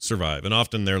two survive? And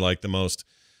often they're like the most.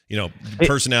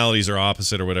 Personalities are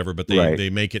opposite or whatever, but they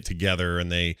make it together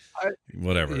and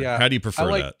whatever. Yeah. How do you prefer I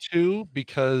like that? Two,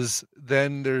 because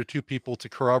then there are two people to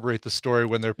corroborate the story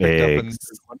when they're picked up,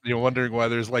 and wondering why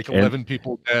there's like 11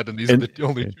 people dead, and these are the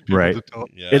only two people to tell.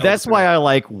 Yeah, that's why I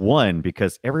like one,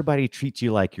 because everybody treats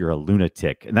you like you're a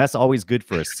lunatic, and that's always good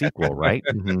for a sequel, right?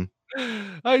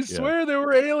 I swear there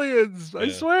were aliens. I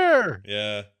swear.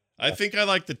 Yeah, I think I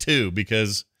like the two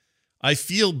because I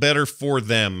feel better for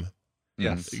them.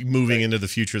 Yes, moving into the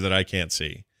future that I can't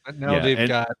see. But now they've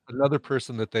got another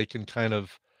person that they can kind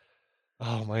of,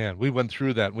 oh man, we went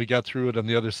through that. We got through it on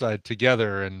the other side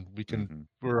together, and we can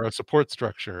we're a support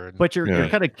structure. But you're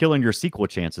kind of killing your sequel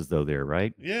chances though there,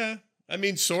 right? Yeah. I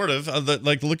mean, sort of.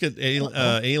 Like, look at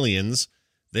Aliens.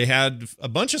 They had a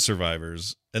bunch of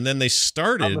survivors, and then they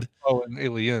started. In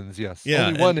Aliens, yes. Yeah,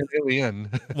 Only one in Alien.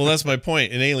 Well, that's my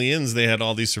point. In Aliens, they had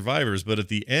all these survivors, but at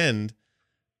the end,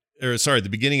 the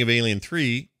beginning of Alien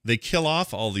 3, they kill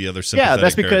off all the other sympathetic Yeah,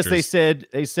 that's because characters.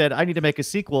 they said I need to make a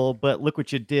sequel, but look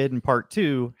what you did in part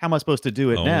 2. How am I supposed to do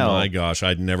it now? Oh my gosh,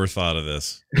 I'd never thought of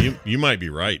this. You might be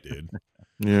right, dude.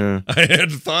 Yeah, I hadn't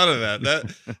thought of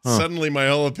that. Suddenly my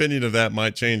whole opinion of that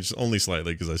might change only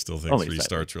slightly because I still think Only 3 slightly.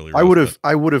 starts really rough.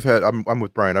 I would have had. I'm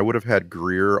with Brian. I would have had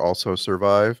Greer also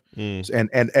survive, Mm.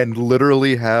 and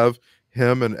literally have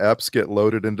him and Epps get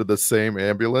loaded into the same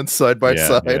ambulance side by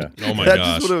side. Yeah. Oh my that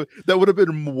gosh. that would have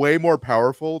been way more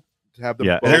powerful to have them.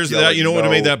 Yeah. both There's yell that. at You know what would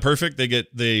have made no. that perfect? They get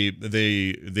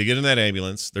in that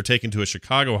ambulance. They're taken to a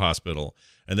Chicago hospital,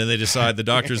 and then the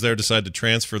doctors there decide to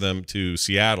transfer them to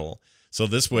Seattle. So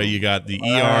this way, you got the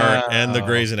ER and the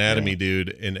Grey's Anatomy dude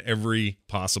in every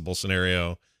possible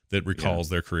scenario that recalls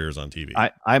their careers on TV.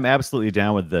 I'm absolutely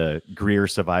down with the Greer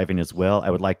surviving as well. I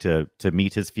would like to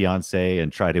meet his fiance and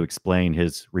try to explain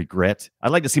his regret.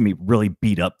 I'd like to see me really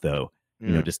beat up though. You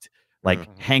know, just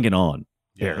like hanging on.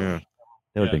 Yeah. Barely.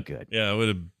 That would have been good. Yeah, it would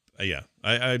have. Yeah,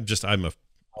 I'm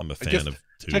a fan of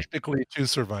 2. Technically 2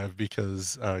 survived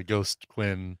because Ghost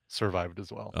Quinn survived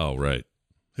as well. Oh, right.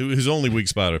 Whose only weak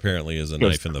spot apparently is a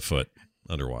knife in the foot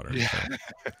underwater. Yeah.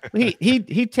 So.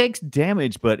 He takes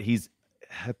damage, but he's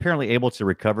apparently able to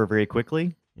recover very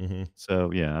quickly. Mm-hmm.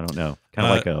 So yeah, I don't know.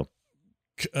 Kind of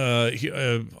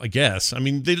I guess. I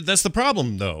mean, that's the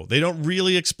problem, though. They don't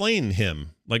really explain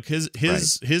him. Like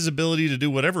his ability to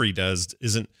do whatever he does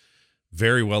isn't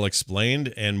very well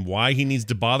explained, and why he needs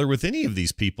to bother with any of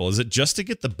these people. Is it just to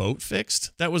get the boat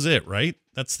fixed? That was it, right?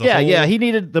 That's the whole... yeah. He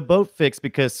needed the boat fixed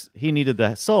because he needed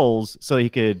the souls so he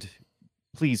could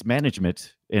please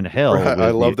management in hell. Right, With I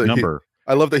love the that number.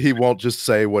 I love that he won't just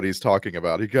say what he's talking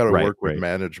about. He got to Right, work with right.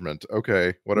 management.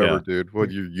 Okay, whatever, Yeah. dude.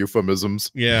 What you euphemisms?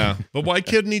 Yeah, but why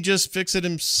couldn't he just fix it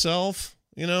himself?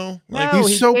 You know, like No,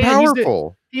 He's so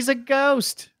powerful. He's a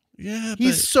ghost. yeah,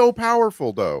 He's so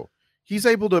powerful, though. He's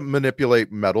able to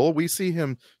manipulate metal. We see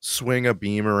him swing a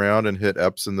beam around and hit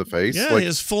Epps in the face. yeah, he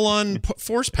has full on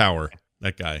force power.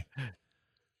 That guy.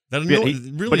 That Yeah,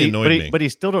 really annoyed me. But he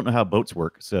still don't know how boats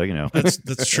work. So you know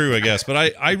That's true, I guess.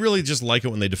 But I really just like it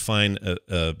when they define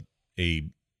a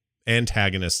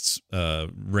antagonist's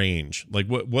range. Like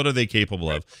what are they capable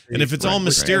of? And if it's all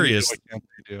mysterious, What can't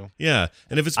they do? yeah.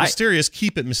 And if it's mysterious,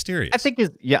 keep it mysterious. I think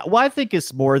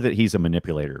it's more that he's a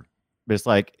manipulator. But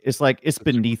it's it's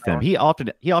beneath him. He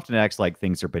often acts like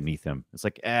things are beneath him. It's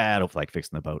like, I don't feel like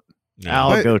fixing the boat. Yeah.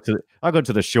 I'll go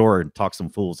to the shore and talk some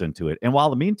fools into it. And while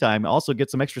in the meantime, also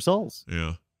get some extra souls.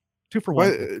 Yeah. 2 for 1.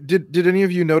 Why, did any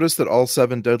of you notice that all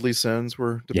 7 deadly sins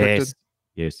were depicted?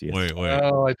 Yes. Wait.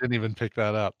 Oh, I didn't even pick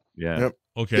that up. Yeah. Yep.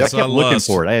 Okay, Yeah, I I saw kept looking lust.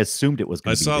 for it. I assumed it was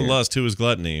going I to be saw there. lust. Who was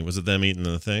gluttony? Was it them eating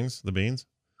the things, the beans?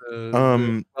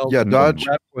 Yeah, Dodge.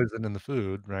 Rat poison in the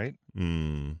food, right?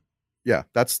 Hmm. Yeah,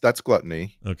 that's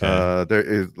gluttony. Okay. There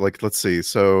is let's see.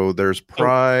 So there's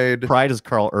pride. Pride is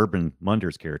Carl Urban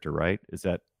Munder's character, right? Is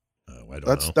that I don't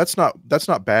know. That's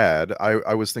not bad.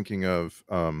 I was thinking of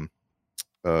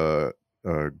Greer.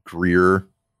 Greer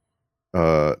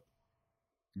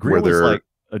Where was they're like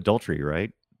adultery,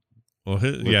 right? Well,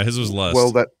 his was lust. well,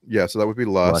 so that would be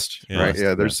lust, Yeah. right? Lust,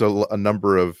 Yeah, there's a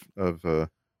number of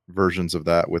versions of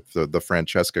that with the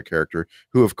Francesca character,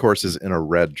 who of course is in a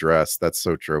red dress. That's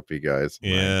so tropey, guys.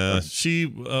 yeah,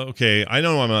 she okay. I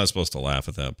know I'm not supposed to laugh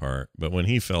at that part, but when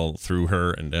he fell through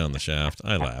her and down the shaft,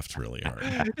 I laughed really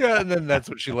hard. Yeah, and then that's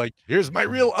what she like. Here's my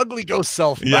real ugly ghost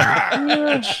self.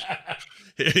 Yeah.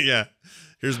 Yeah.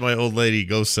 Here's my old lady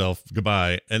ghost self.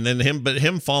 Goodbye. And then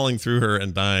him falling through her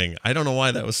and dying. I don't know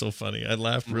why that was so funny. I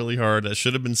laughed really hard. That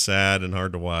should have been sad and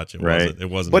hard to watch. It wasn't. It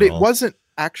wasn't. But at it all. wasn't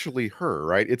actually her,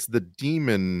 right? It's the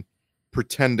demon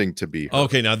pretending to be her.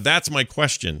 Okay, now that's my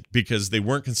question, because they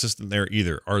weren't consistent there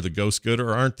either. Are the ghosts good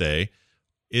or aren't they?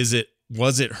 Was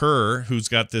it her who's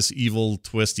got this evil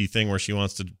twisty thing where she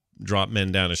wants to drop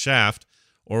men down a shaft,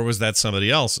 or was that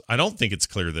somebody else? I don't think it's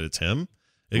clear that it's him.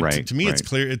 To me, it's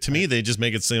clear. To me, they just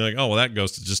make it seem like, oh, well, that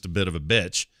ghost is just a bit of a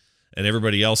bitch, and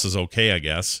everybody else is okay, I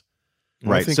guess.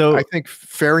 Right. I think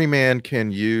Ferryman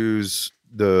can use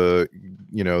the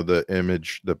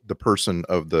image, the person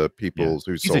of the people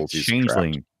whose souls he's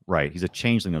changeling. trapped. Right. He's a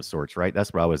changeling of sorts, right?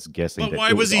 That's what I was guessing. But that why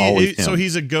it was always he? him. So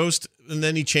he's a ghost, and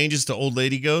then he changes to old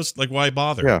lady ghost. Like, why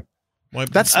bother? Yeah. Why?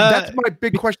 That's my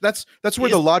big question. That's where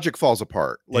the logic falls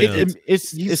apart. Like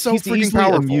he's so freaking easily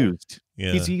powerful. amused.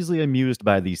 Yeah. He's easily amused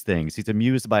by these things. He's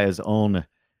amused by his own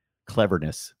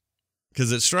cleverness.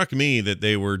 Because it struck me that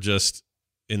they were just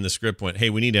in the script went, hey,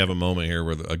 we need to have a moment here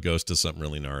where a ghost does something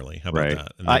really gnarly. How about Right.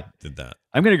 that? And they did that.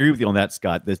 I'm going to agree with you on that,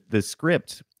 Scott. The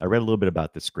script, I read a little bit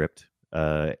about the script,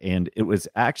 and it was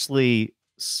actually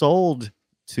sold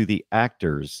to the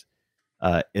actors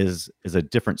is a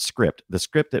different script. The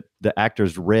script that the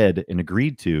actors read and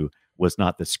agreed to was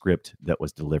not the script that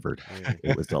was delivered.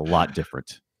 It was a lot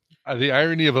different. The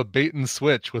irony of a bait and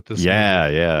switch with this.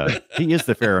 Yeah. He is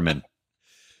the ferryman.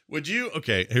 Would you?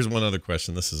 Okay, here's one other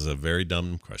question. This is a very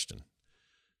dumb question.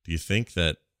 Do you think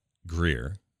that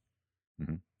Greer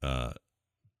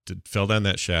fell down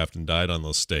that shaft and died on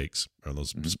those stakes or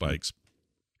those spikes?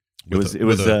 It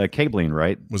was cabling,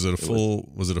 right? Was it a full?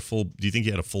 Do you think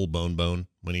he had a full bone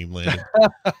when he landed?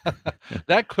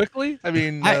 That quickly? I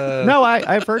mean,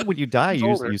 I've heard when you die,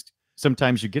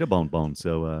 sometimes you get a bone.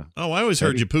 So, I always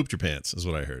heard you pooped your pants. Is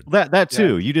what I heard. That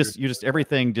too. You just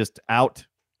everything just out.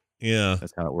 Yeah,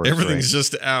 that's how it works. Everything's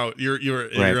just out. Your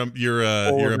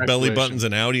belly button's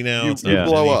an outie now. You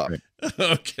blow up.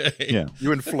 Okay. Yeah.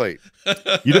 You inflate.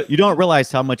 You don't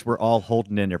realize how much we're all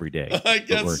holding in every day. I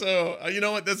guess so. You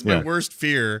know what? That's my worst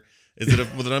fear is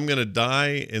that I'm going to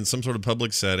die in some sort of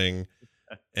public setting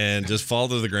and just fall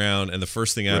to the ground, and the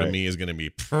first thing out of me is going to be.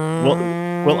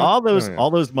 Well, all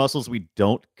those muscles we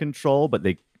don't control, but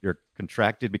they're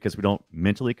contracted because we don't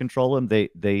mentally control them.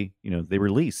 They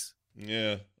release.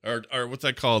 Yeah. Or what's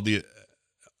that called? The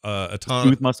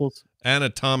smooth muscles.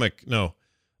 Atomic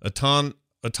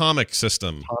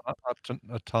system.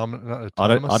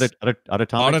 Autonomic.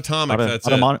 That's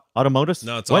automotus.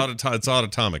 No, it's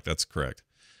autotomic. That's correct.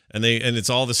 And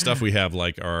it's all the stuff we have,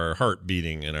 like our heart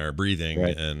beating and our breathing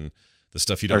and the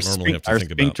stuff you don't normally have to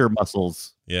think about. Our sphincter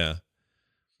muscles. Yeah.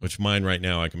 Which mine right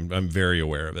now, I'm very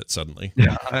aware of it suddenly.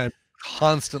 Yeah, I'm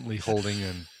constantly holding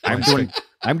in.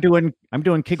 I'm doing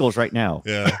Kegels right now.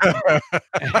 Yeah.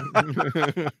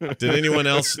 Did anyone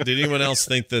else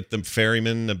think that the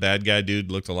ferryman, the bad guy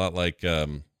dude, looked a lot like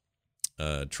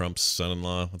Trump's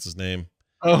son-in-law? What's his name?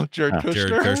 Oh, Jared Kushner.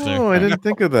 Jared Kushner. Oh, I didn't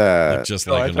think of that. Looked just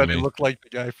like I him thought to he me. looked like the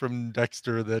guy from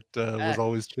Dexter that was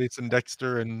always chasing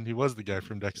Dexter, and he was the guy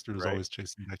from Dexter who was always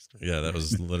chasing Dexter. Yeah, that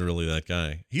was literally that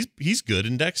guy. He's good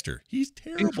in Dexter. He's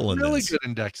terrible in this. Really good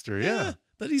in Dexter, yeah.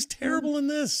 But he's terrible in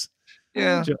this.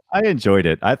 Yeah. I enjoyed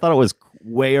it. I thought it was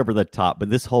way over the top, but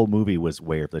this whole movie was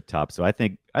way over the top. So I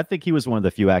think he was one of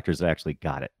the few actors that actually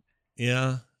got it.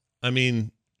 Yeah. I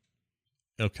mean,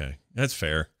 okay, that's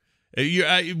fair.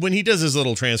 When he does his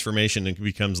little transformation, it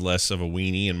becomes less of a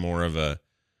weenie and more of a,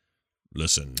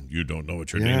 listen, you don't know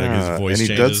what you're doing. Like his voice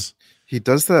changes. He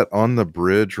does that on the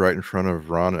bridge right in front of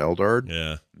Ron Eldard.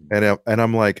 Yeah. And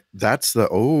I'm like, that's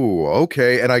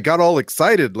okay. And I got all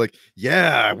excited, like,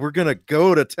 yeah, we're gonna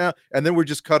go to town. And then we're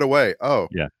just cut away. Oh,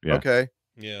 yeah. Okay.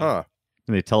 Yeah. Huh.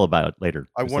 And they tell about it later.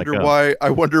 I wonder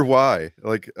why.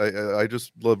 Like I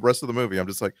just the rest of the movie, I'm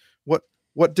just like,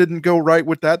 what didn't go right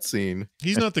with that scene?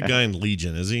 He's not the guy in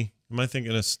Legion, is he? Am I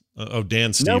thinking of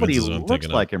Dan Stevens? Nobody is what I'm looks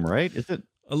thinking like of. him, right? Is it?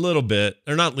 A little bit.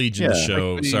 Or not Legion the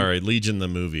show. Like Sorry, Legion the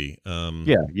movie.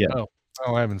 Yeah.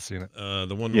 Oh, I haven't seen it.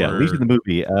 The one where Legion the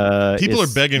movie. People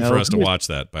are begging for us to watch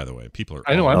that, by the way. People are.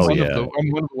 I know. I'm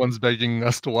one of the ones begging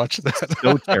us to watch that.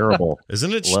 So terrible.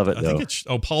 Isn't it? Love it. I think it's.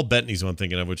 Paul Bettany's one I'm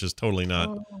thinking of, which is totally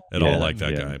not at all like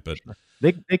that guy. But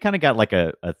they kind of got like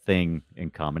a thing in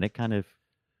common. It kind of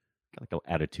got like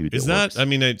an attitude. Is that? I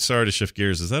mean, sorry to shift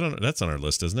gears. Is that that's on our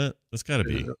list, isn't it? That's got to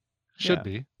be. Should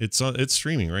be. It's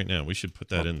streaming right now. We should put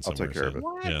that in somewhere. I'll take care of it.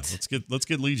 Yeah, let's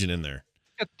get Legion in there.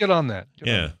 Get on that.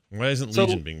 Why isn't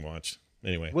Legion being watched?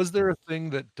 Anyway, was there a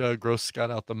thing that grossed Scott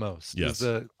out the most? Yes.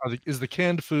 Is the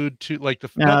canned food too like the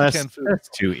canned food? That's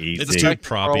too easy. It's too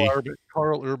proppy.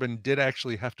 Carl Urban did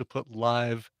actually have to put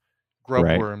live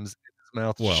grub worms in his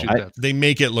mouth. Well, they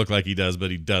make it look like he does,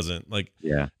 but he doesn't. Like,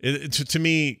 to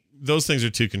me, those things are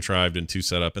too contrived and too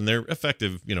set up, and they're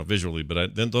effective, visually.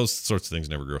 But then those sorts of things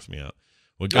never gross me out.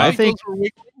 I think those were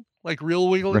wiggling, like real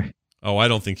wiggling. Right. Oh, I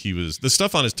don't think he was. The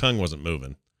stuff on his tongue wasn't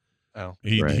moving. Oh,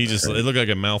 he just it looked like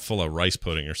a mouthful of rice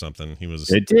pudding or something. He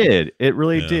was. It did. It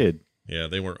really did. Yeah,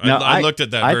 they were. Now, I looked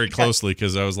at that very closely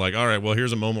because I was like, all right, well,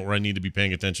 here's a moment where I need to be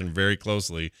paying attention very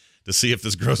closely to see if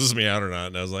this grosses me out or not.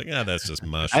 And I was like, yeah, that's just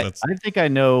mush. I think I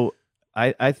know.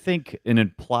 I think an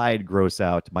implied gross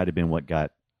out might have been what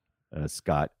got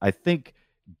Scott. I think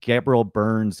Gabriel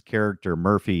Byrne's character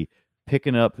Murphy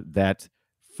picking up that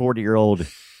 40-year-old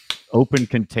open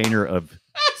container of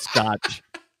scotch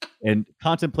and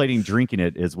contemplating drinking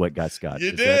it is what got Scott.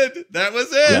 You did. That was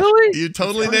it. Really? You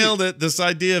totally nailed it. This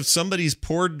idea of somebody's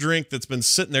poured drink that's been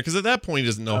sitting there, because at that point he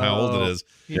doesn't know how old it is.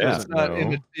 Right.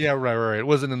 It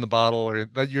wasn't in the bottle, or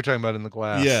you're talking about in the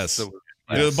glass. Yes.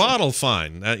 The bottle,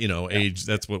 fine. That, age,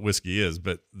 that's what whiskey is.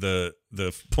 But the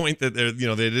point that they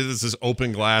did this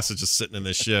open glass that's just sitting in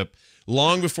this ship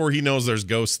long before he knows there's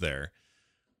ghosts there.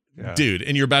 Yeah. Dude,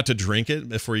 and you're about to drink it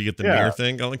before you get the mirror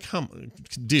thing. I'm like, come on,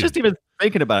 dude. Just even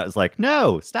thinking about it is like,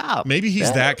 no, stop. Maybe he's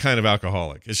that kind of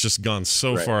alcoholic. It's just gone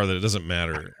so far that it doesn't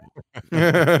matter.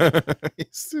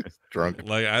 He's drunk.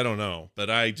 Like, I don't know. But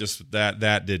I just,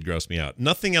 that did gross me out.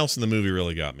 Nothing else in the movie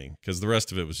really got me because the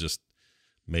rest of it was just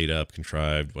made up,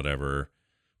 contrived, whatever.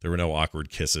 There were no awkward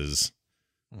kisses.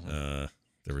 There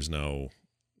was no,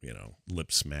 lip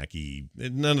smacky.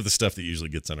 None of the stuff that usually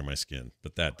gets under my skin.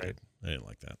 But that did. I didn't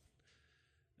like that.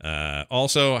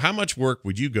 Also, how much work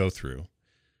would you go through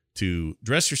to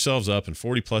dress yourselves up in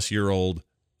 40-plus-year-old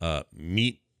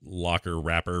meat locker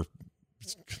wrapper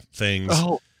things?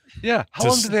 Oh, yeah. How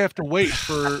long do they have to wait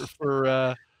for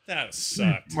that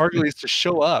sucked. Margulies to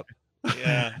show up?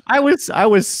 Yeah. I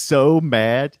was so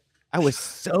mad. I was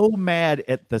so mad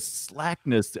at the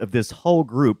slackness of this whole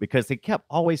group because they kept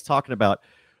always talking about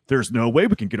there's no way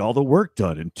we can get all the work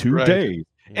done in 2 days.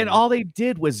 And all they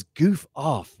did was goof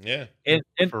off. Yeah. And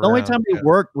the only time they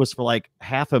worked was for like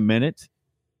half a minute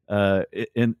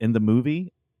in the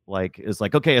movie. Like, it's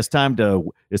like, okay, it's time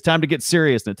to get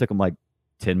serious. And it took them like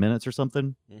 10 minutes or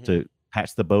something to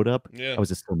patch the boat up. Yeah. I was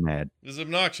just so mad. It was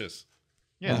obnoxious.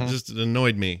 Yeah. It just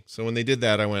annoyed me. So when they did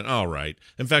that, I went, all right.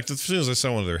 In fact, as soon as I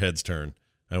saw one of their heads turn,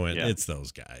 I went, it's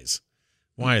those guys.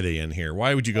 Why are they in here?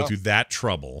 Why would you go through that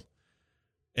trouble?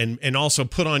 And also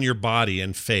put on your body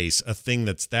and face a thing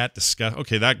that's that disgusting.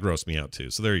 Okay, that grossed me out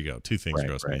too. So there you go. 2 things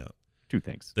grossed me out. 2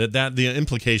 things. That the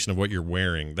implication of what you're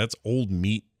wearing, that's old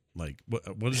meat. Like,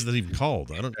 what is that even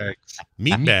called? I don't know.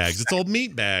 Meat bags. It's old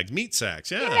meat bags. Meat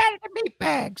sacks. Yeah. Get out of the meat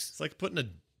bags. It's like putting a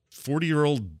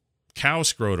 40-year-old cow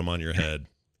scrotum on your head.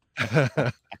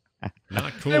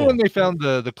 Not cool. And when they found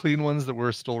the clean ones that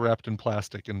were still wrapped in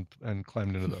plastic and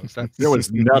climbed into those, there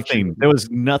was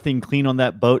nothing clean on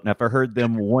that boat. And if I heard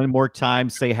them one more time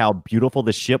say how beautiful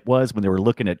the ship was when they were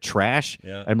looking at trash,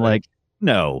 I'm like,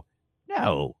 no,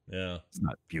 it's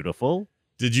not beautiful.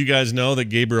 Did you guys know that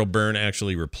Gabriel Byrne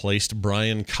actually replaced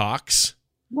Brian Cox?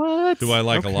 What? Who I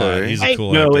like a lot. He's a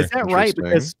cool actor. actor. Is that right?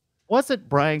 Because wasn't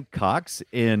Brian Cox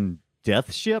in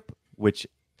Death Ship, which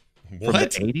from the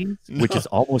 80s, which is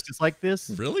almost just like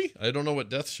this? Really? I don't know what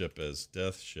Death Ship is.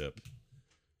 Death Ship,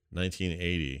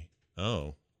 1980.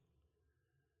 Oh.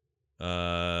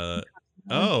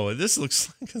 This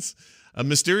looks like a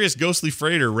mysterious ghostly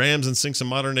freighter rams and sinks a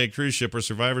modern-day cruise ship where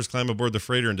survivors climb aboard the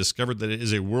freighter and discovered that it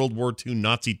is a World War II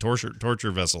Nazi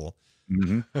torture vessel.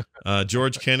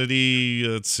 George Kennedy,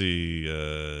 let's see.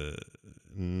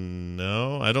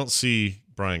 No, I don't see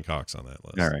Brian Cox on that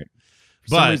list. All right.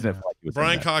 But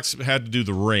Brian Cox had to do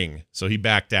The Ring, so he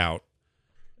backed out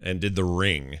and did The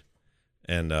Ring.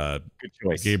 And good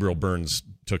choice. Gabriel Burns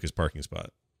took his parking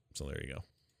spot. So there you go.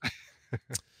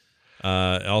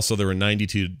 Also, there were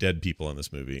 92 dead people in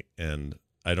this movie, and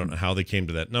I don't know how they came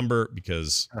to that number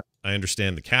because I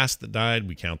understand the cast that died.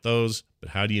 We count those, but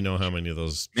how do you know how many of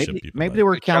those ship people Maybe died? they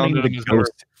were counting the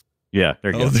ghost. Yeah,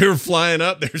 there you go. They were flying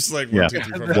up. There's like 1, 2,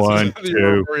 3, 4, 1,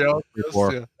 2, 3,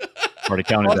 4. Already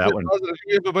counted that one.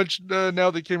 We have a bunch now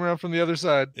that came around from the other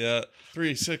side. Yeah,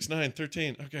 3, 6, 9,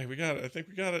 13. Okay, we got it. I think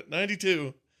we got it.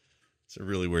 92. It's a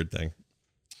really weird thing.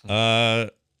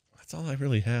 That's all I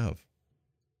really have.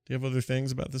 Do you have other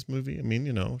things about this movie? I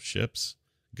mean, ships,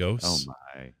 ghosts. Oh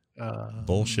my.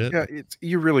 Bullshit. Yeah,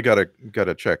 you really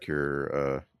gotta check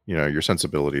your your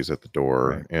sensibilities at the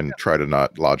door and try to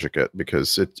not logic it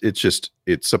because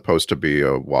it's supposed to be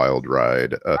a wild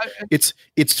ride. It's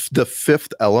the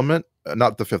Fifth Element,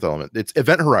 not the Fifth Element. It's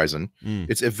Event Horizon.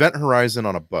 It's Event Horizon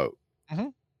on a boat.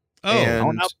 On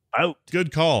a boat.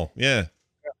 Good call. Yeah.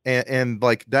 And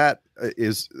like that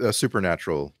is a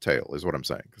supernatural tale, is what I'm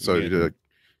saying. So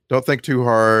don't think too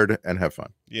hard and have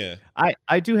fun. Yeah.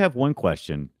 I do have one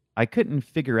question. I couldn't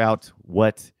figure out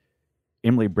what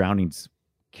Emily Browning's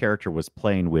character was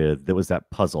playing with. There was that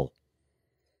puzzle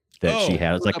that she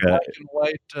has, like a black and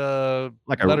white,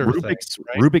 like a Rubik's,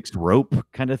 Rubik's rope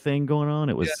kind of thing going on.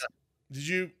 It was. Yeah. Did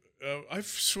you? I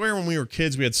swear when we were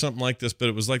kids we had something like this, but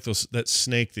it was like that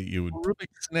snake that you would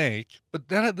Rubik's snake. But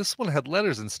this one had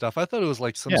letters and stuff. I thought it was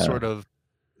like some sort of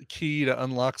key to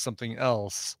unlock something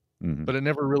else. But it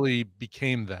never really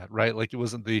became that, right? Like it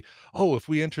wasn't if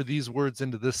we enter these words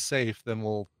into this safe, then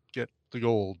we'll get the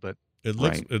gold. But it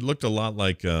looked a lot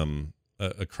like a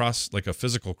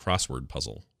physical crossword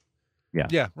puzzle.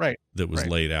 Yeah, right. That was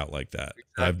laid out like that.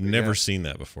 Exactly, I've never seen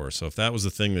that before. So if that was the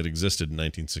thing that existed in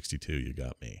 1962, you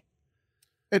got me.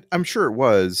 I'm sure it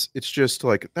was. It's just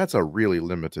like that's a really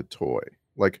limited toy.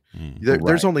 Like Mm.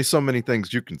 there's only so many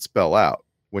things you can spell out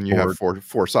when you have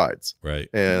four sides. Right.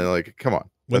 And like, come on.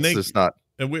 When That's just not.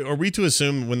 Are we to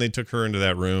assume when they took her into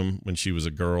that room when she was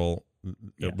a girl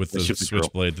with the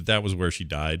switchblade that was where she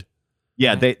died?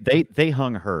 Yeah, they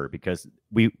hung her because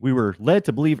we were led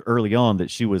to believe early on that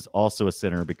she was also a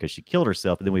sinner because she killed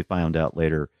herself, and then we found out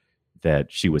later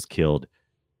that she was killed.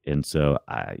 And so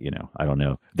I don't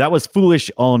know. That was foolish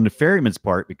on Ferryman's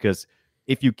part, because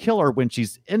if you kill her when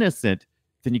she's innocent,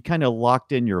 then you kind of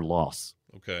locked in your loss.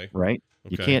 Okay. Right?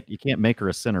 Okay. You can't make her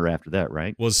a sinner after that,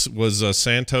 right? Was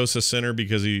Santos a sinner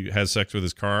because he had sex with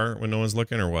his car when no one's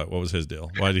looking, or what? What was his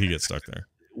deal? Why did he get stuck there?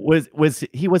 Was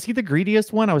he the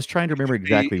greediest one? I was trying to remember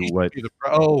exactly what. He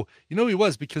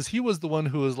was, because he was the one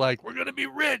who was like, "We're gonna be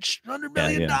rich, $100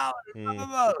 million."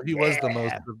 He was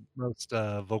the most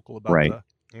vocal about that.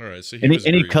 All right, so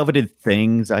any coveted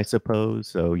things, I suppose.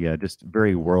 So yeah, just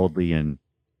very worldly and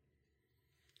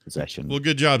possession. Well,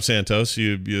 good job, Santos.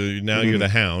 You're the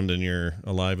Hound and you're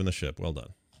alive in the ship. Well done.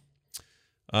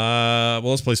 Well,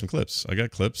 let's play some clips. I got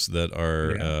clips that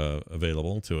are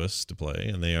available to us to play,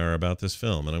 and they are about this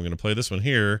film. And I'm going to play this one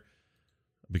here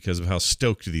because of how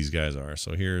stoked these guys are.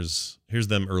 So here's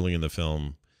them early in the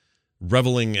film,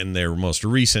 reveling in their most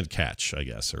recent catch, I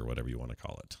guess, or whatever you want to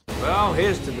call it. Well,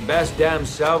 here's to the best damn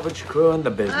salvage crew in the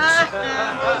business.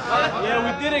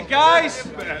 Yeah, we did it, guys.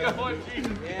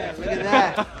 Yeah, look at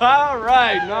that. All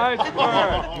right, nice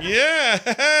work.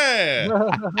 Yeah.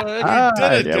 We did it,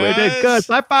 guys. We did good.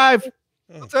 High five.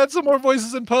 Let's add some more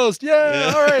voices in post.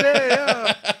 Yeah. All right. Hey,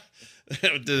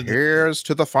 yeah. Here's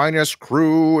to the finest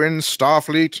crew in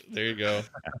Starfleet. There you go.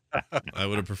 I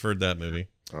would have preferred that movie.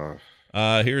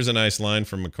 Here's a nice line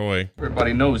from McCoy.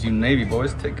 Everybody knows you Navy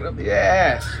boys take it up the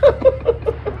ass.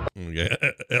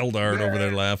 Eldard over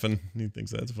there laughing. He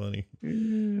thinks that's funny.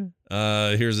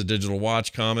 Here's a digital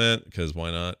watch comment, because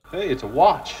why not? Hey, it's a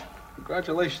watch.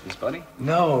 Congratulations, buddy.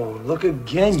 No, look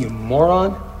again, you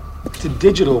moron. It's a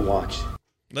digital watch.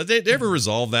 Did they ever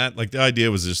resolve that? Like, the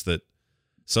idea was just that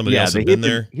somebody else had been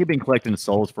there. He'd been collecting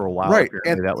souls for a while. Right.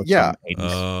 And that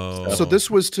was So this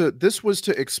was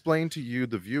to explain to you,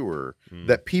 the viewer,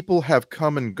 that people have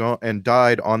come and gone and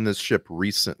died on this ship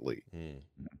recently.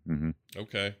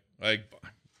 Okay.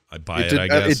 I buy it, I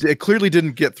guess. It clearly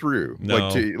didn't get through. No.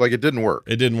 Like it didn't work.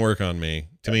 It didn't work on me.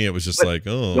 To me, it was just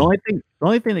The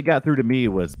only thing that got through to me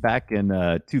was back in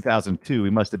 2002. We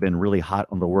must have been really hot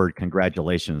on the word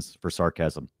 "congratulations" for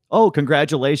sarcasm. Oh,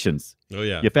 congratulations! Oh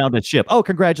yeah, you found a ship. Oh,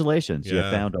 congratulations! Yeah.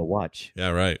 You found a watch. Yeah,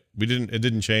 right. It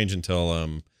didn't change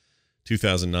until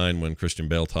 2009 when Christian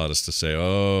Bale taught us to say,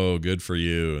 "Oh, good for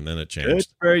you," and then it changed. Good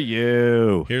for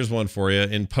you. Here's one for you.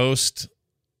 In post,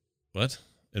 what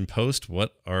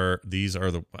are these? I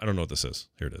don't know what this is.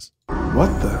 Here it is. What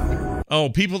the? Oh,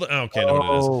 people. Okay, I know what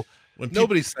it is. When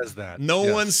Nobody says that.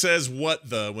 No one says "what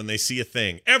the" when they see a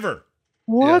thing ever.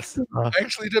 What? Yes. I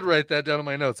actually did write that down in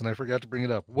my notes, and I forgot to bring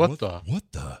it up. What the?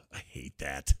 I hate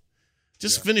that.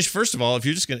 Just finish first of all. If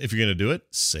you're gonna do it,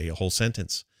 say a whole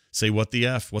sentence. Say what the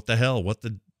F, what the hell, what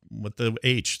the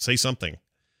H. Say something,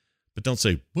 but don't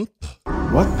say what the.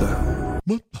 What the?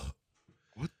 What the?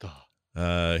 What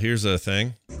the? Here's a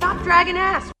thing. Stop dragging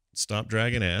ass. Stop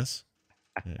dragging ass.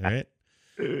 All right.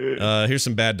 Here's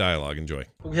some bad dialogue. Enjoy.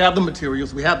 We have the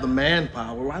materials, we have the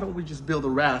manpower. Why don't we just build a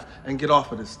raft and get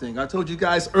off of this thing? I told you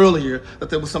guys earlier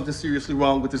that there was something seriously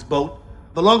wrong with this boat.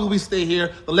 The longer we stay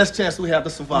here, the less chance we have to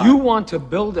survive. You want to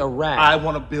build a raft? I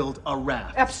want to build a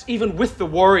raft. Epps, even with the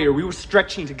Warrior, we were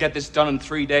stretching to get this done in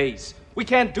 3 days. We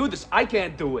can't do this. I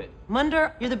can't do it.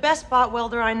 Munder, you're the best spot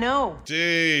welder I know.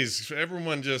 Jeez,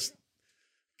 everyone just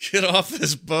get off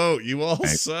this boat. You all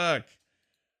suck.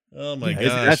 Oh my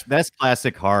gosh. That's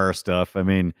classic horror stuff. I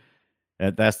mean,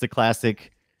 that's the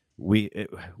classic.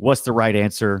 What's the right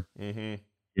answer? Mm-hmm.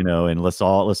 And let's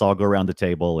all go around the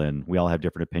table, and we all have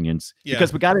different opinions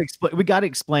because we got to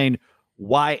explain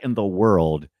why in the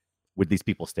world would these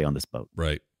people stay on this boat,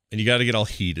 right? And you got to get all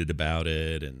heated about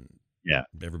it, and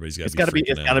everybody's got to be.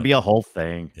 It's got to be a whole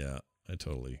thing. Yeah, I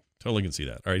totally can see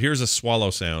that. All right, here's a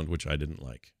swallow sound which I didn't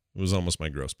like. It was almost my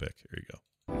gross pick. Here you go.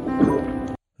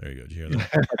 There you go. Did you hear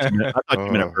that? I thought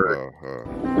you meant a bird.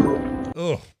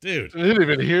 Oh, dude. I didn't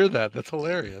even hear that. That's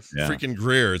hilarious. Yeah. Freaking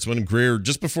Greer. It's when Greer,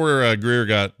 just before Greer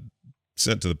got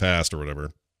sent to the past or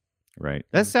whatever. Right.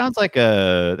 That sounds like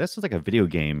a video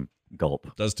game gulp.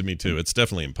 It does to me too. It's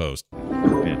definitely in post.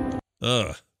 Yeah.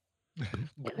 Ugh.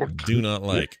 Do not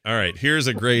like. All right. Here's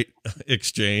a great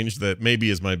exchange that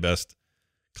maybe is my best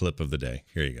clip of the day.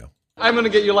 Here you go. I'm going to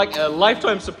get you like a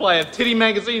lifetime supply of titty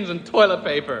magazines and toilet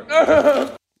paper.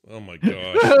 Oh my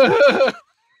gosh.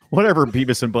 Whatever,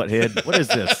 Beavis and Butthead. What is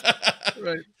this?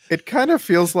 Right. It kind of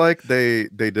feels like they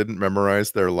didn't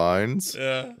memorize their lines.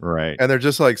 Yeah. Right. And they're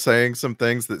just like saying some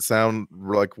things that sound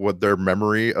like what their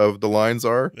memory of the lines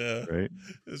are. Yeah. Right.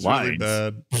 It's Lines. really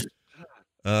bad.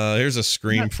 Here's a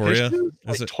scream for you.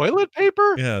 Like toilet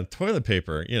paper? Yeah, toilet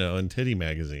paper, and titty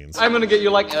magazines. I'm gonna get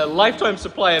you like a lifetime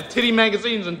supply of titty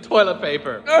magazines and toilet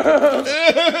paper.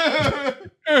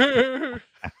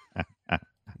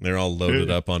 They're all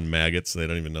loaded up on maggots. They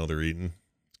don't even know they're eating.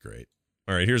 It's great.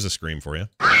 All right, here's a scream for you.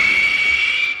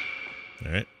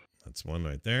 All right, that's one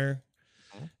right there.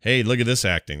 Hey, look at this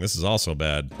acting. This is also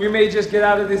bad. We may just get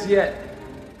out of this yet.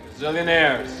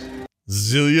 Zillionaires.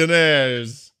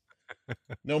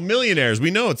 No, millionaires.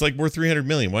 We know it's like worth 300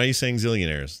 million. Why are you saying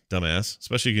zillionaires, dumbass?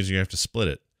 Especially because you have to split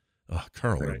it. Oh,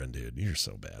 Carl Urban, dude. You're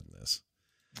so bad in this.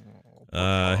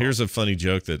 Here's a funny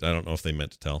joke that I don't know if they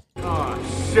meant to tell.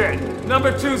 Oh, shit.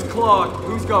 Number 2's clogged.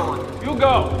 Who's going? You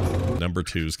go. Number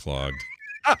 2's clogged.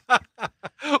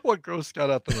 What gross got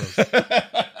up in this?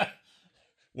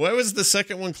 Why was the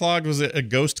second one clogged? Was it a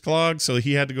ghost clog? So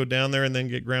he had to go down there and then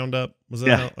get ground up? Was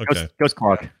that how? Okay. Ghost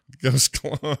clog. Ghost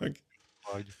clog.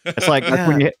 It's like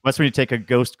that's when you take a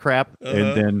ghost crap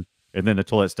and then the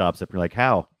toilet stops up. You're like,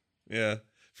 how? Yeah.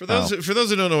 For those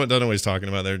who don't know what Dunaway's talking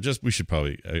about, we should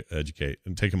probably educate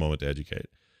and take a moment to educate.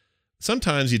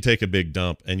 Sometimes you take a big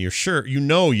dump and you're sure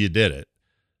you did it,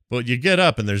 but you get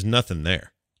up and there's nothing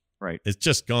there. Right. It's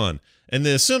just gone. And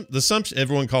the assumption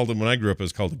everyone called it when I grew up, it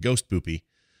was called a ghost poopy.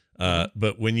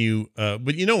 But when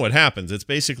but you know what happens? It's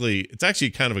actually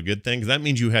kind of a good thing because that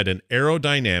means you had an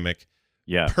aerodynamic,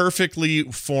 perfectly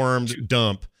formed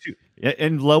dump,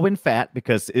 and low in fat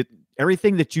because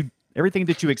everything that you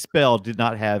expelled did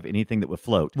not have anything that would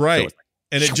float. Right. So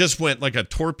and it just went like a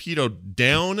torpedo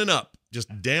down and up,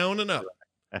 just down and up.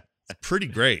 It's pretty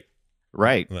great.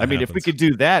 Right. I mean, if we could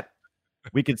do that,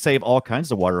 we could save all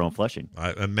kinds of water on flushing.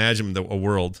 I imagine a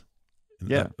world,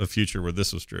 a future where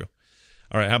this was true.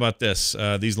 All right, how about this?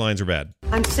 These lines are bad.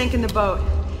 I'm sinking the boat.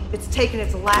 It's taken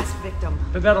its last victim.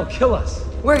 But that'll kill us.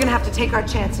 We're gonna have to take our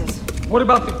chances. What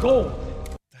about the gold?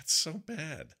 That's so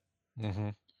bad. Mm-hmm.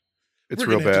 It's We're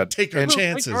real gonna have bad. to take our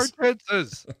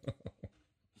chances.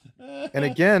 And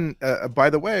again, by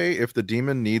the way, if the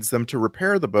demon needs them to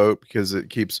repair the boat because it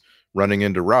keeps running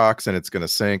into rocks and it's going to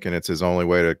sink and it's his only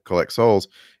way to collect souls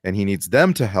and he needs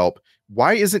them to help,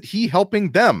 why isn't he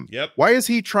helping them? Yep. Why is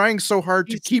he trying so hard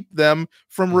to keep them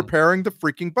from repairing the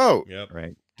freaking boat? Yep.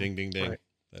 Right. Ding, ding, ding. Right.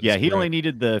 Yeah, he only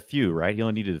needed the few, right? He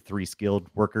only needed the 3 skilled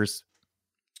workers.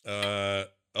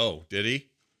 Oh, did he?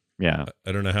 Yeah.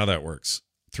 I don't know how that works.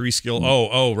 3 skill.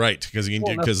 Oh, right. Because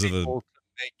of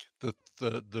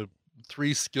the the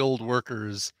 3 skilled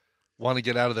workers want to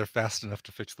get out of there fast enough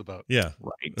to fix the boat. Yeah.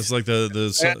 Right. It's like the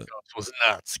was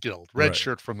not skilled. Red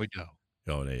shirt from the go.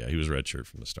 Oh, yeah, he was red shirt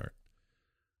from the start.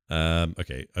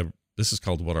 Okay. This is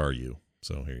called What Are You?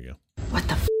 So here you go. What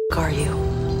the are you?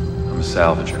 I'm a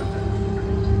salvager.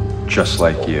 Just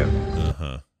like you.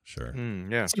 Uh-huh. Sure.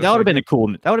 Yeah. See, that would have been a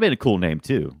cool name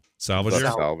too.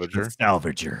 Salvager?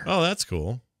 Salvager. Oh, that's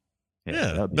cool.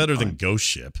 Yeah, better than Ghost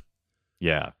Ship.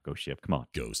 Yeah, Ghost Ship. Come on.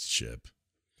 Ghost Ship.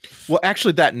 Well,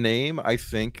 actually, that name I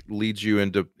think leads you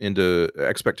into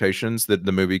expectations that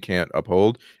the movie can't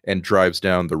uphold and drives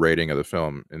down the rating of the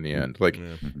film in the end. Like,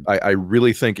 I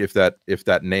really think if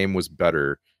that name was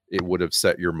better, it would have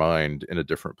set your mind in a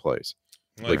different place.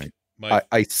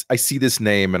 I see this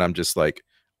name and I'm just like,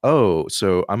 oh,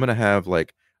 so I'm gonna have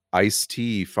like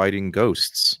Ice-T fighting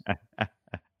ghosts.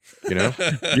 You know?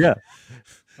 Yeah.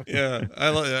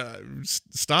 Yeah,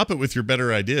 stop it with your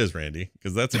better ideas, Randy,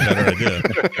 because that's a better idea.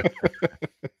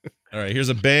 All right, here's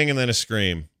a bang and then a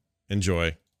scream.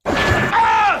 Enjoy.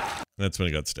 That's when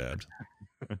he got stabbed.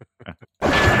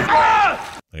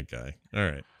 That guy.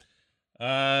 All right.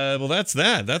 Well, that's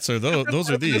that. Those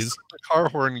are these. The car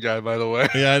horn guy, by the way.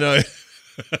 Yeah, I know.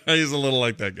 He's a little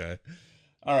like that guy.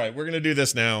 All right, we're gonna do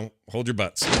this now. Hold your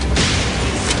butts.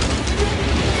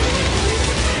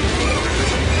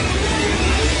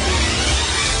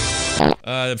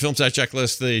 The film site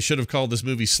checklist. They should have called this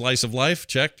movie "Slice of Life."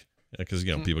 Check, because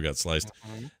people got sliced.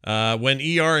 When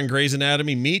ER and Grey's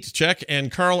Anatomy meet. Check.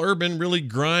 And Carl Urban really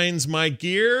grinds my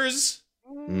gears.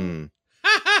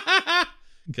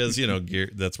 Because gear.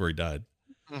 That's where he died.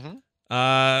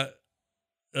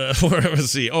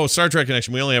 Let's see. Oh, Star Trek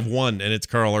connection. We only have one, and it's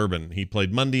Carl Urban. He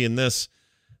played Mundy in this.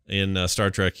 In Star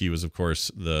Trek, he was, of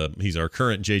course, he's our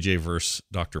current JJ verse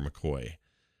Dr. McCoy.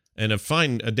 And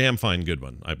a damn fine good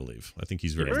one, I believe. I think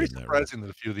he's very good in that. Surprising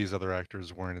that a few of these other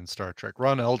actors weren't in Star Trek.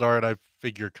 Ron Eldard, I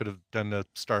figure, could have done a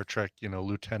Star Trek,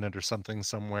 lieutenant or something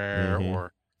somewhere,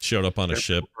 or showed up on a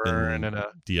ship and in in a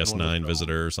DS9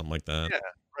 Visitor or something like that. Yeah,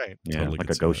 Right. Yeah, Totally like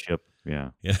could a see ghost that. ship. Yeah.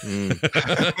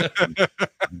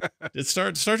 Yeah.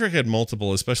 Star Trek had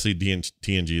multiple, especially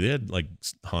TNG. They had like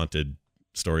haunted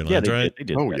storylines, Yeah, they right? did.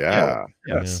 They did. Oh that. yeah.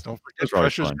 Yes. Don't forget Those are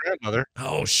always Crusher's fun. grandmother.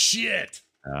 Oh shit!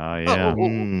 Oh yeah.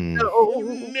 Oh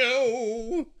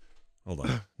no! Hold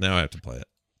on. Now I have to play it.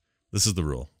 This is the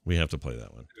rule. We have to play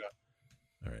that one.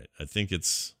 Yeah. All right. I think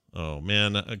it's. Oh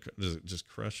man, is it just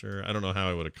Crusher? I don't know how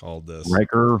I would have called this.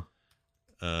 Riker.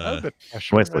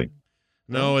 Wesley.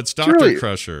 No, it's It's Dr. really-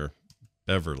 Crusher.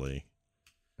 Beverly.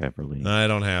 Beverly. I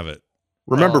don't have it.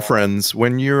 Remember, friends,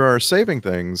 when you are saving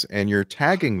things and you're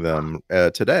tagging them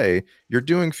today, you're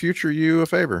doing future you a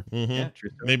favor. Mm-hmm. Yeah, true.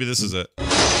 Maybe this is it.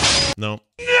 No.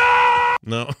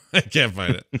 No, I can't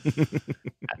find it.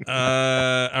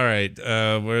 All right.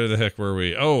 Where the heck were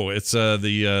we? Oh, it's the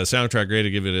soundtrack grade.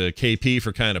 To give it a KP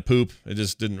for kind of poop. It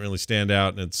just didn't really stand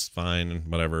out, and it's fine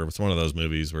and whatever. It's one of those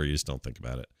movies where you just don't think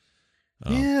about it.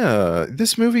 Yeah,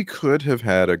 this movie could have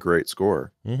had a great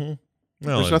score. Mm-hmm.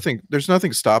 Well, There's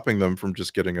nothing stopping them from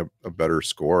just getting a better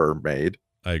score made.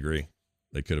 I agree.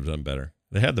 They could have done better.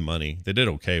 They had the money. They did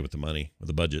okay with the money, with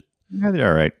the budget. Yeah, they're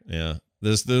all right. Yeah.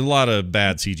 There's a lot of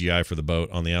bad CGI for the boat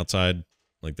on the outside.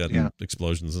 Like that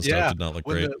explosions and stuff did not look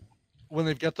great. When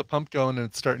they've got the pump going and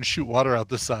it's starting to shoot water out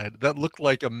the side, that looked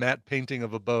like a matte painting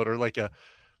of a boat, or like a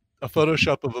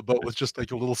Photoshop of a boat with just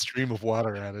like a little stream of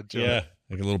water added to it.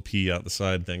 Like a little pee out the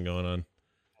side thing going on.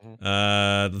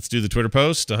 Let's do the Twitter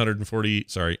post.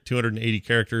 280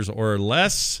 characters or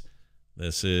less.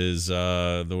 This is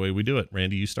the way we do it.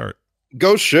 Randy, you start.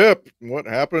 Ghost ship. What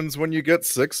happens when you get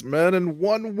 6 men and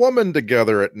 1 woman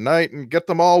together at night and get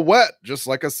them all wet, just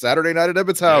like a Saturday night at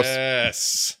Ibbott's house?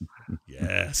 Yes.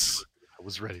 Yes. I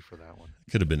was ready for that one.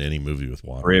 Could have been any movie with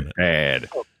water in it. Prepared.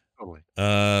 Oh, totally.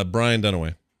 Brian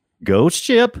Dunaway. Ghost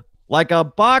ship like a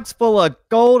box full of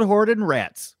gold hoarding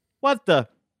rats. What the?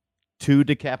 2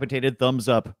 decapitated thumbs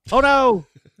up. Oh no!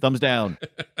 Thumbs down.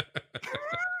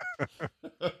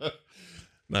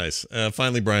 Nice.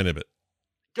 Finally, Brian Ibbott.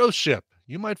 Ghost ship.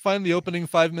 You might find the opening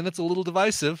 5 minutes a little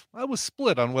divisive. I was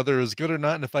split on whether it was good or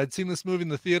not, and if I'd seen this movie in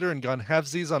the theater and gone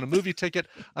halvesies on a movie ticket,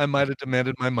 I might have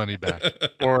demanded my money back,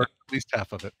 or at least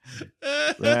half of it.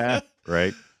 Yeah,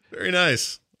 right. Very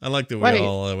nice. I like that we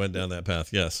all went down that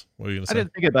path. Yes. What are you going to say? I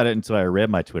didn't think about it until I read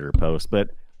my Twitter post, but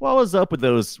what was up with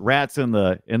those rats in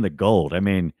the gold? I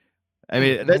mean,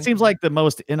 that seems like the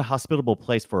most inhospitable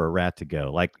place for a rat to go.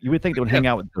 Like you would think they would hang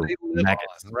out with the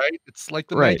maggots, right? It's like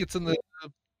the maggots in the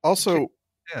Also,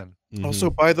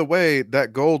 by the way,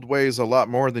 that gold weighs a lot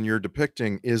more than you're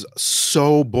depicting is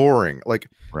so boring. Like,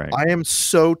 I am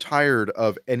so tired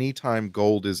of any time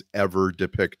gold is ever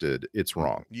depicted. It's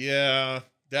wrong. Yeah,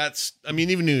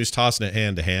 even when he was tossing it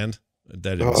hand to hand, that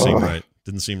didn't seem right.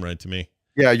 Didn't seem right to me.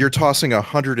 Yeah, you're tossing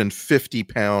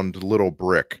 150-pound little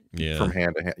brick from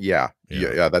hand to hand. Yeah,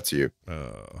 that's you.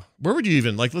 Where would you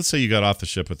even, like, let's say you got off the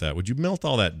ship with that. Would you melt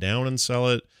all that down and sell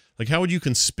it? Like, how would you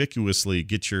conspicuously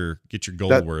get your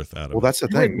gold worth out of it? Well, that's the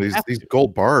thing. These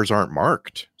gold bars aren't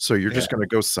marked, so you're just going to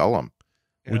go sell them.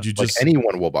 Would you just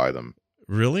anyone will buy them?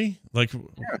 Really? Like,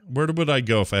 where would I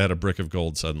go if I had a brick of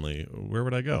gold suddenly? Where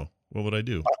would I go? What would I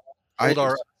do? I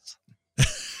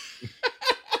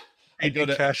go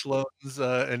to cash loans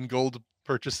and gold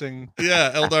purchasing.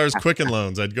 Yeah, Eldar's Quicken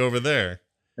Loans. I'd go over there.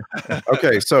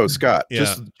 Okay, so Scott,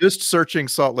 just searching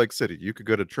Salt Lake City. You could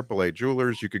go to AAA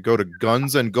Jewelers. You could go to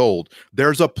Guns and Gold.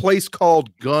 There's a place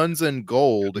called Guns and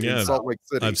Gold in Salt Lake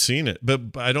City. I've seen it, but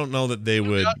I don't know that they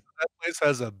would. That place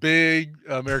has a big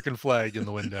American flag in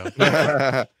the window.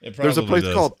 There's a place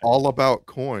called All About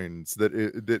Coins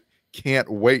that can't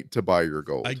wait to buy your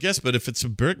gold. I guess, but if it's a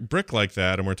brick like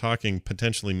that, and we're talking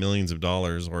potentially millions of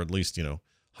dollars, or at least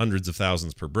hundreds of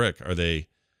thousands per brick, are they?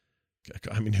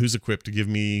 I mean, who's equipped to give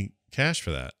me cash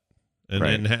for that?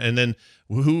 And then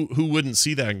who wouldn't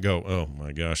see that and go, oh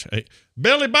my gosh, hey,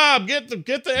 Billy Bob, get the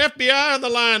FBI on the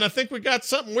line. I think we got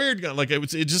something weird going. Like it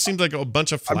just seems like a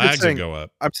bunch of flags would go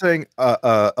up. I'm saying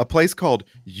a place called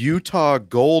Utah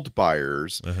Gold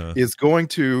Buyers is going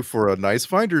to, for a nice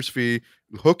finder's fee,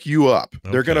 hook you up.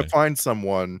 Okay. They're going to find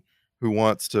someone who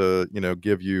wants to,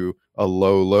 give you a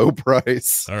low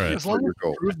price. All right, as long as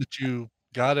you prove that you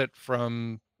got it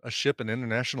from a ship in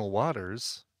international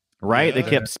waters. Right. They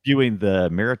kept spewing the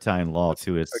maritime law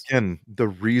to us. Again, the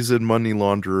reason money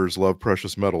launderers love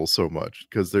precious metals so much,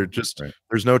 because they're just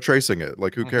there's no tracing it.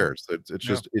 Like, who cares?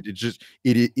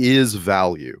 It is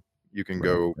value. You can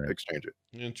go exchange it.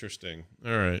 Interesting.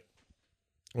 All right.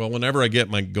 Well, whenever I get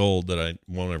my gold that I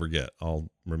won't ever get, I'll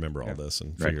remember all this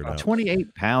and figure it out.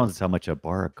 28 pounds is how much a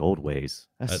bar of gold weighs.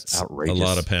 That's outrageous. A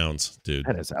lot of pounds, dude.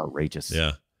 That is outrageous.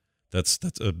 Yeah. That's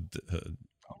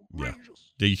Yeah.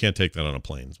 You can't take that on a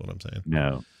plane, is what I'm saying.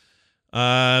 No.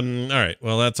 All right.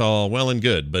 Well, that's all well and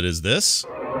good. But is this?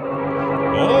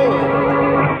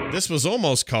 Oh, this was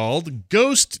almost called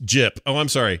Ghost Jip. Oh, I'm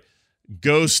sorry.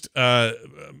 Ghost Romani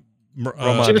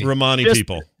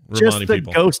people. Just Romani the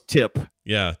people. ghost tip.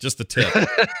 Yeah, just the tip.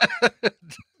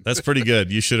 That's pretty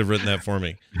good. You should have written that for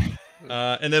me.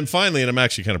 And then finally, and I'm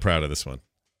actually kind of proud of this one,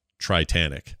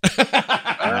 Tritanic.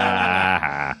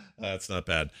 That's not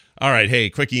bad. All right. Hey,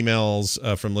 quick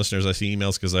emails from listeners. I see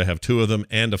emails because I have 2 of them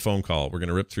and a phone call. We're going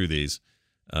to rip through these.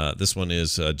 This one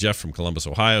is Jeff from Columbus,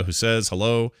 Ohio, who says,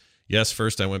 hello. Yes,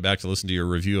 first I went back to listen to your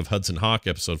review of Hudson Hawk,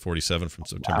 episode 47 from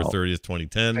September 30th,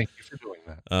 2010. Thank you for doing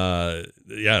that.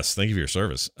 Yes, thank you for your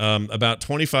service. About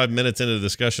 25 minutes into the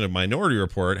discussion of Minority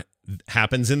Report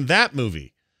happens in that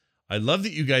movie. I love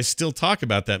that you guys still talk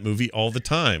about that movie all the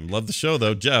time. Love the show,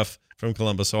 though. Jeff from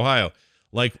Columbus, Ohio.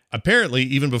 Like, apparently,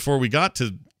 even before we got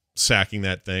to sacking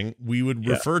that thing, we would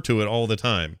refer to it all the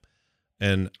time.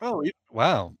 And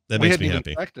wow, that we makes me hadn't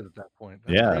happy. even connected at that point.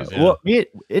 That's Yeah. crazy. Well,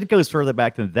 it goes further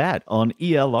back than that. On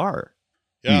ELR,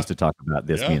 we Yeah. used to talk about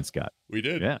this, me and Scott. We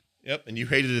did. Yeah. Yep. And you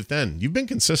hated it then. You've been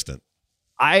consistent.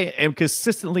 I am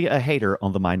consistently a hater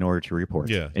on the Minority Report.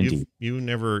 Yeah. Indeed. You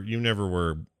never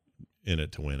were in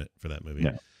it to win it for that movie.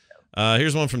 No.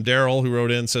 Here's one from Daryl, who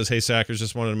wrote in, says, hey, Sackers,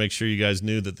 just wanted to make sure you guys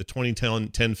knew that the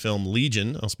 2010 film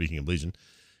Legion, speaking of Legion,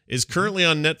 is currently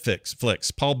on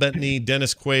Netflix. Paul Bettany,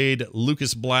 Dennis Quaid,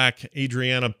 Lucas Black,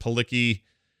 Adriana Palicki,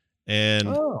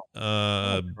 and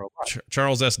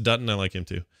Charles S. Dutton. I like him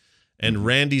too. And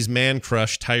Randy's man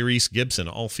crush, Tyrese Gibson,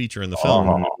 all feature in the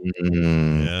film.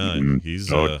 Yeah, he's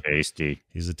so tasty.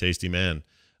 He's a tasty man.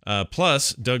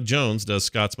 Plus, Doug Jones does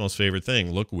Scott's most favorite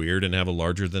thing, look weird and have a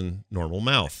larger than normal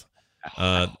mouth.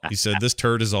 He said, this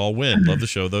turd is all wind. Love the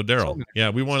show, though, Daryl. Yeah,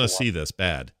 we want to see this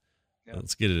bad. Yeah.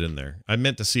 Let's get it in there. I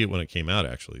meant to see it when it came out,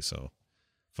 actually, so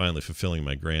finally fulfilling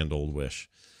my grand old wish.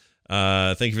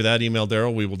 Thank you for that email,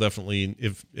 Daryl. We will definitely,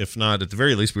 if not, at the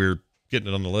very least, we're getting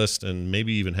it on the list and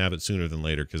maybe even have it sooner than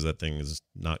later because that thing is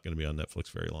not going to be on Netflix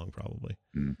very long, probably.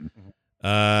 Mm-hmm.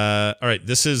 All right,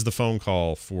 this is the phone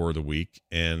call for the week,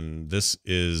 and this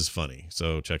is funny,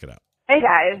 so check it out. Hey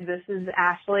guys, this is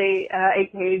Ashley,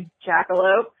 aka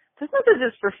Jackalope. This message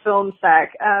is for Film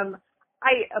Sack.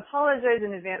 I apologize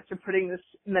in advance for putting this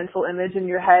mental image in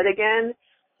your head again,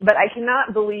 but I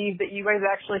cannot believe that you guys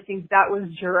actually think that was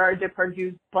Gerard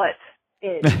Depardieu's butt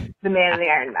in The Man in the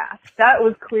Iron Mask. That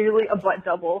was clearly a butt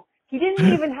double. He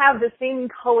didn't even have the same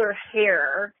color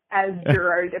hair as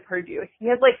Gerard Depardieu. He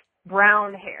has like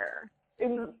brown hair. It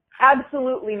was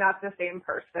absolutely not the same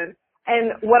person.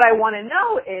 And what I want to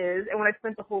know is, and what I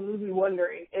spent the whole movie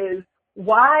wondering, is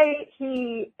why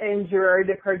he and Gerard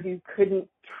Depardieu couldn't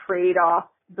trade off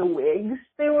the wigs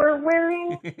they were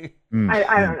wearing.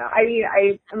 I don't know. I mean,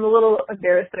 I'm a little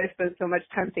embarrassed that I spent so much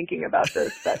time thinking about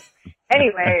this. But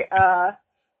anyway,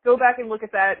 go back and look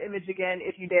at that image again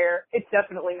if you dare. It's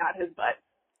definitely not his butt.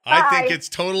 I think it's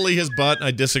totally his butt. I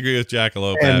disagree with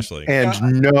Jackalope, Ashley.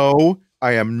 And no,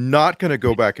 I am not going to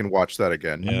go back and watch that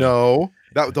again. Yeah. No,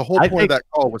 that the whole point of that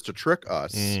call was to trick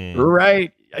us.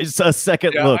 Right. It's a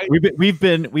second look. We've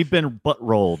been butt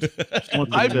rolled.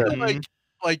 I feel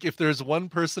like if there's one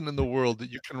person in the world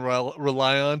that you can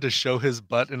rely on to show his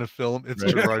butt in a film, it's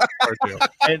Gerard Depardieu.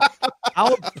 And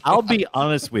I'll be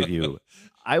honest with you.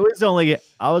 I was only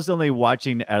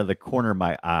watching out of the corner of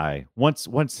my eye.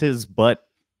 Once his butt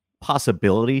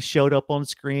possibility showed up on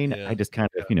screen, I just kind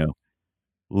of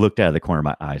looked out of the corner of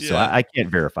my eye. So I can't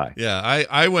verify. Yeah,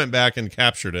 I went back and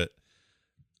captured it.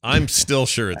 I'm still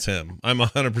sure it's him. I'm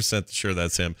 100% sure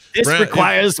that's him. This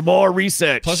requires more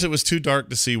research. Plus, it was too dark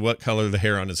to see what color the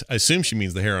hair on his. I assume she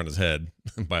means the hair on his head.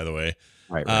 By the way,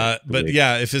 right. But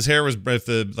yeah, if his hair was,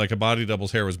 like a body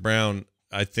double's hair was brown,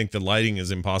 I think the lighting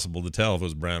is impossible to tell if it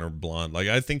was brown or blonde. Like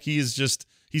I think he's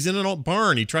in an old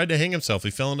barn. He tried to hang himself. He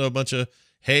fell into a bunch of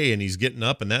hay, and he's getting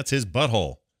up, and that's his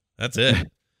butthole. That's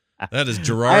it. That is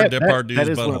Gerard Depardieu's that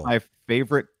is butthole. One of my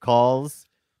favorite calls.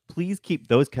 Please keep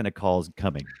those kind of calls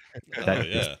coming.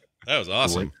 That was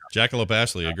awesome. Jackalope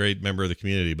Ashley, a great member of the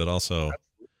community, but also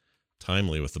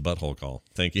timely with the butthole call.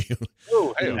 Thank you.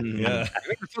 Oh, hey, we never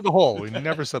said the hole. We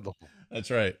never said the hole. That's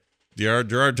right. Gerard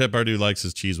Depardieu likes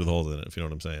his cheese with holes in it, if you know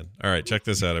what I'm saying. All right, check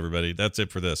this out, everybody. That's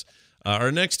it for this. Our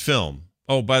next film.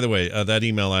 Oh, by the way, that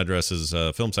email address is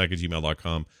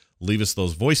filmsack@gmail.com. Leave us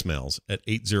those voicemails at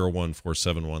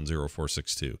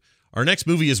 801-471-0462. Our next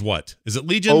movie is what? Is it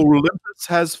Legion? Oh, Olympus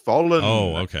Has Fallen.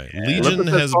 Oh, okay. Legion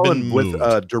Olympus has been moved.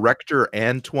 With director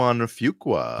Antoine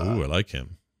Fuqua. Ooh, I like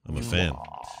him. I'm a fan.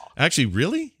 Actually,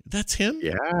 really? That's him?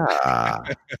 Yeah.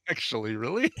 Actually,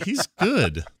 really? He's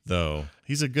good, though.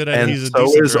 He's a good And he's a so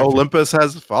decent is director. Olympus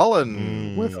Has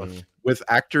Fallen with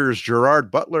actors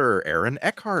Gerard Butler, Aaron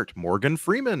Eckhart, Morgan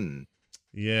Freeman.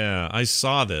 Yeah, I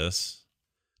saw this,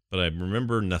 but I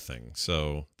remember nothing.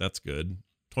 So that's good.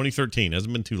 2013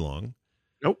 hasn't been too long.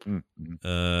 Nope.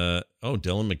 Dylan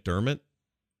McDermott.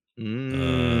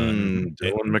 Dylan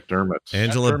McDermott.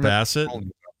 Angela Bassett.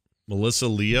 Melissa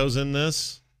Leo's in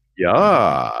this.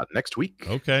 Yeah, next week.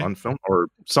 Okay. On film, or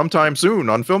sometime soon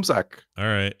on FilmSack. All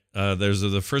right. There's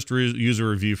the first user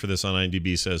review for this on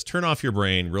IMDb says, turn off your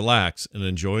brain, relax, and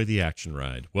enjoy the action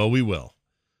ride. Well, we will.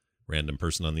 Random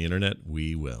person on the internet,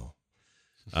 we will.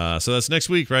 So that's next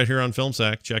week right here on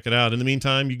FilmSack. Check it out. In the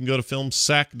meantime, you can go to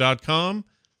filmsack.com.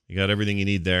 You got everything you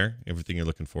need there, everything you're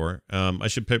looking for. I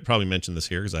should probably mention this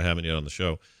here because I haven't yet on the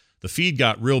show. The feed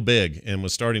got real big and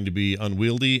was starting to be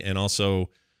unwieldy and also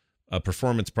a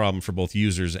performance problem for both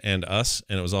users and us,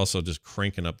 and it was also just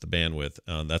cranking up the bandwidth.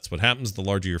 That's what happens the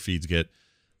larger your feeds get.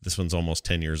 This one's almost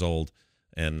 10 years old,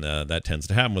 and that tends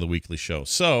to happen with a weekly show.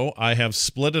 So I have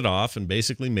split it off and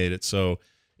basically made it so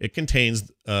it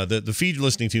contains the feed you're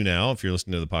listening to now, if you're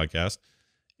listening to the podcast,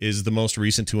 is the most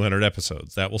recent 200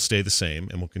 episodes. That will stay the same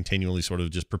and will continually sort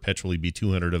of just perpetually be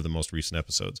 200 of the most recent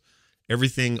episodes.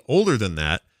 Everything older than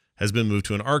that has been moved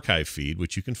to an archive feed,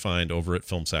 which you can find over at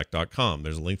filmsack.com.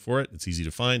 There's a link for it. It's easy to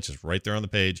find. It's just right there on the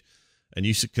page. And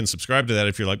you can subscribe to that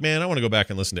if you're like, man, I want to go back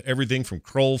and listen to everything from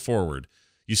Kroll forward.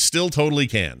 You still totally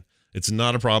can. It's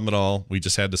not a problem at all. We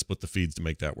just had to split the feeds to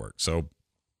make that work. So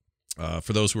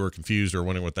for those who are confused or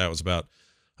wondering what that was about,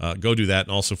 go do that.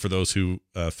 And also for those who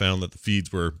found that the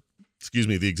feeds were,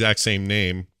 the exact same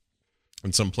name,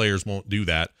 and some players won't do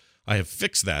that, I have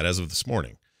fixed that as of this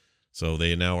morning. So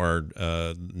they now are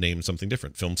named something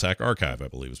different. FilmSack Archive, I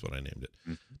believe, is what I named it.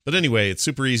 Mm-hmm. But anyway, it's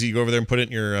super easy. You go over there and put it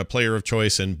in your player of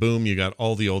choice, and boom, you got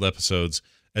all the old episodes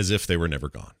as if they were never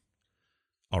gone.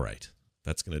 All right.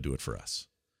 That's going to do it for us.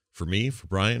 For me, for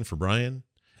Brian,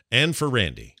 and for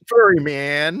Randy. Furry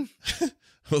man.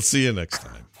 We'll see you next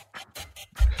time.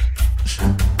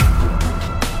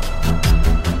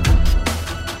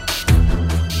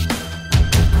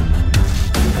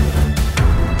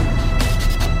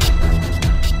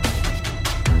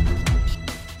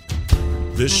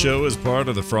 This show is part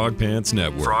of the Frog Pants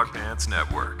Network. Frog Pants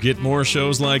Network. Get more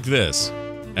shows like this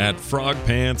at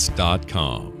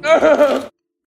frogpants.com.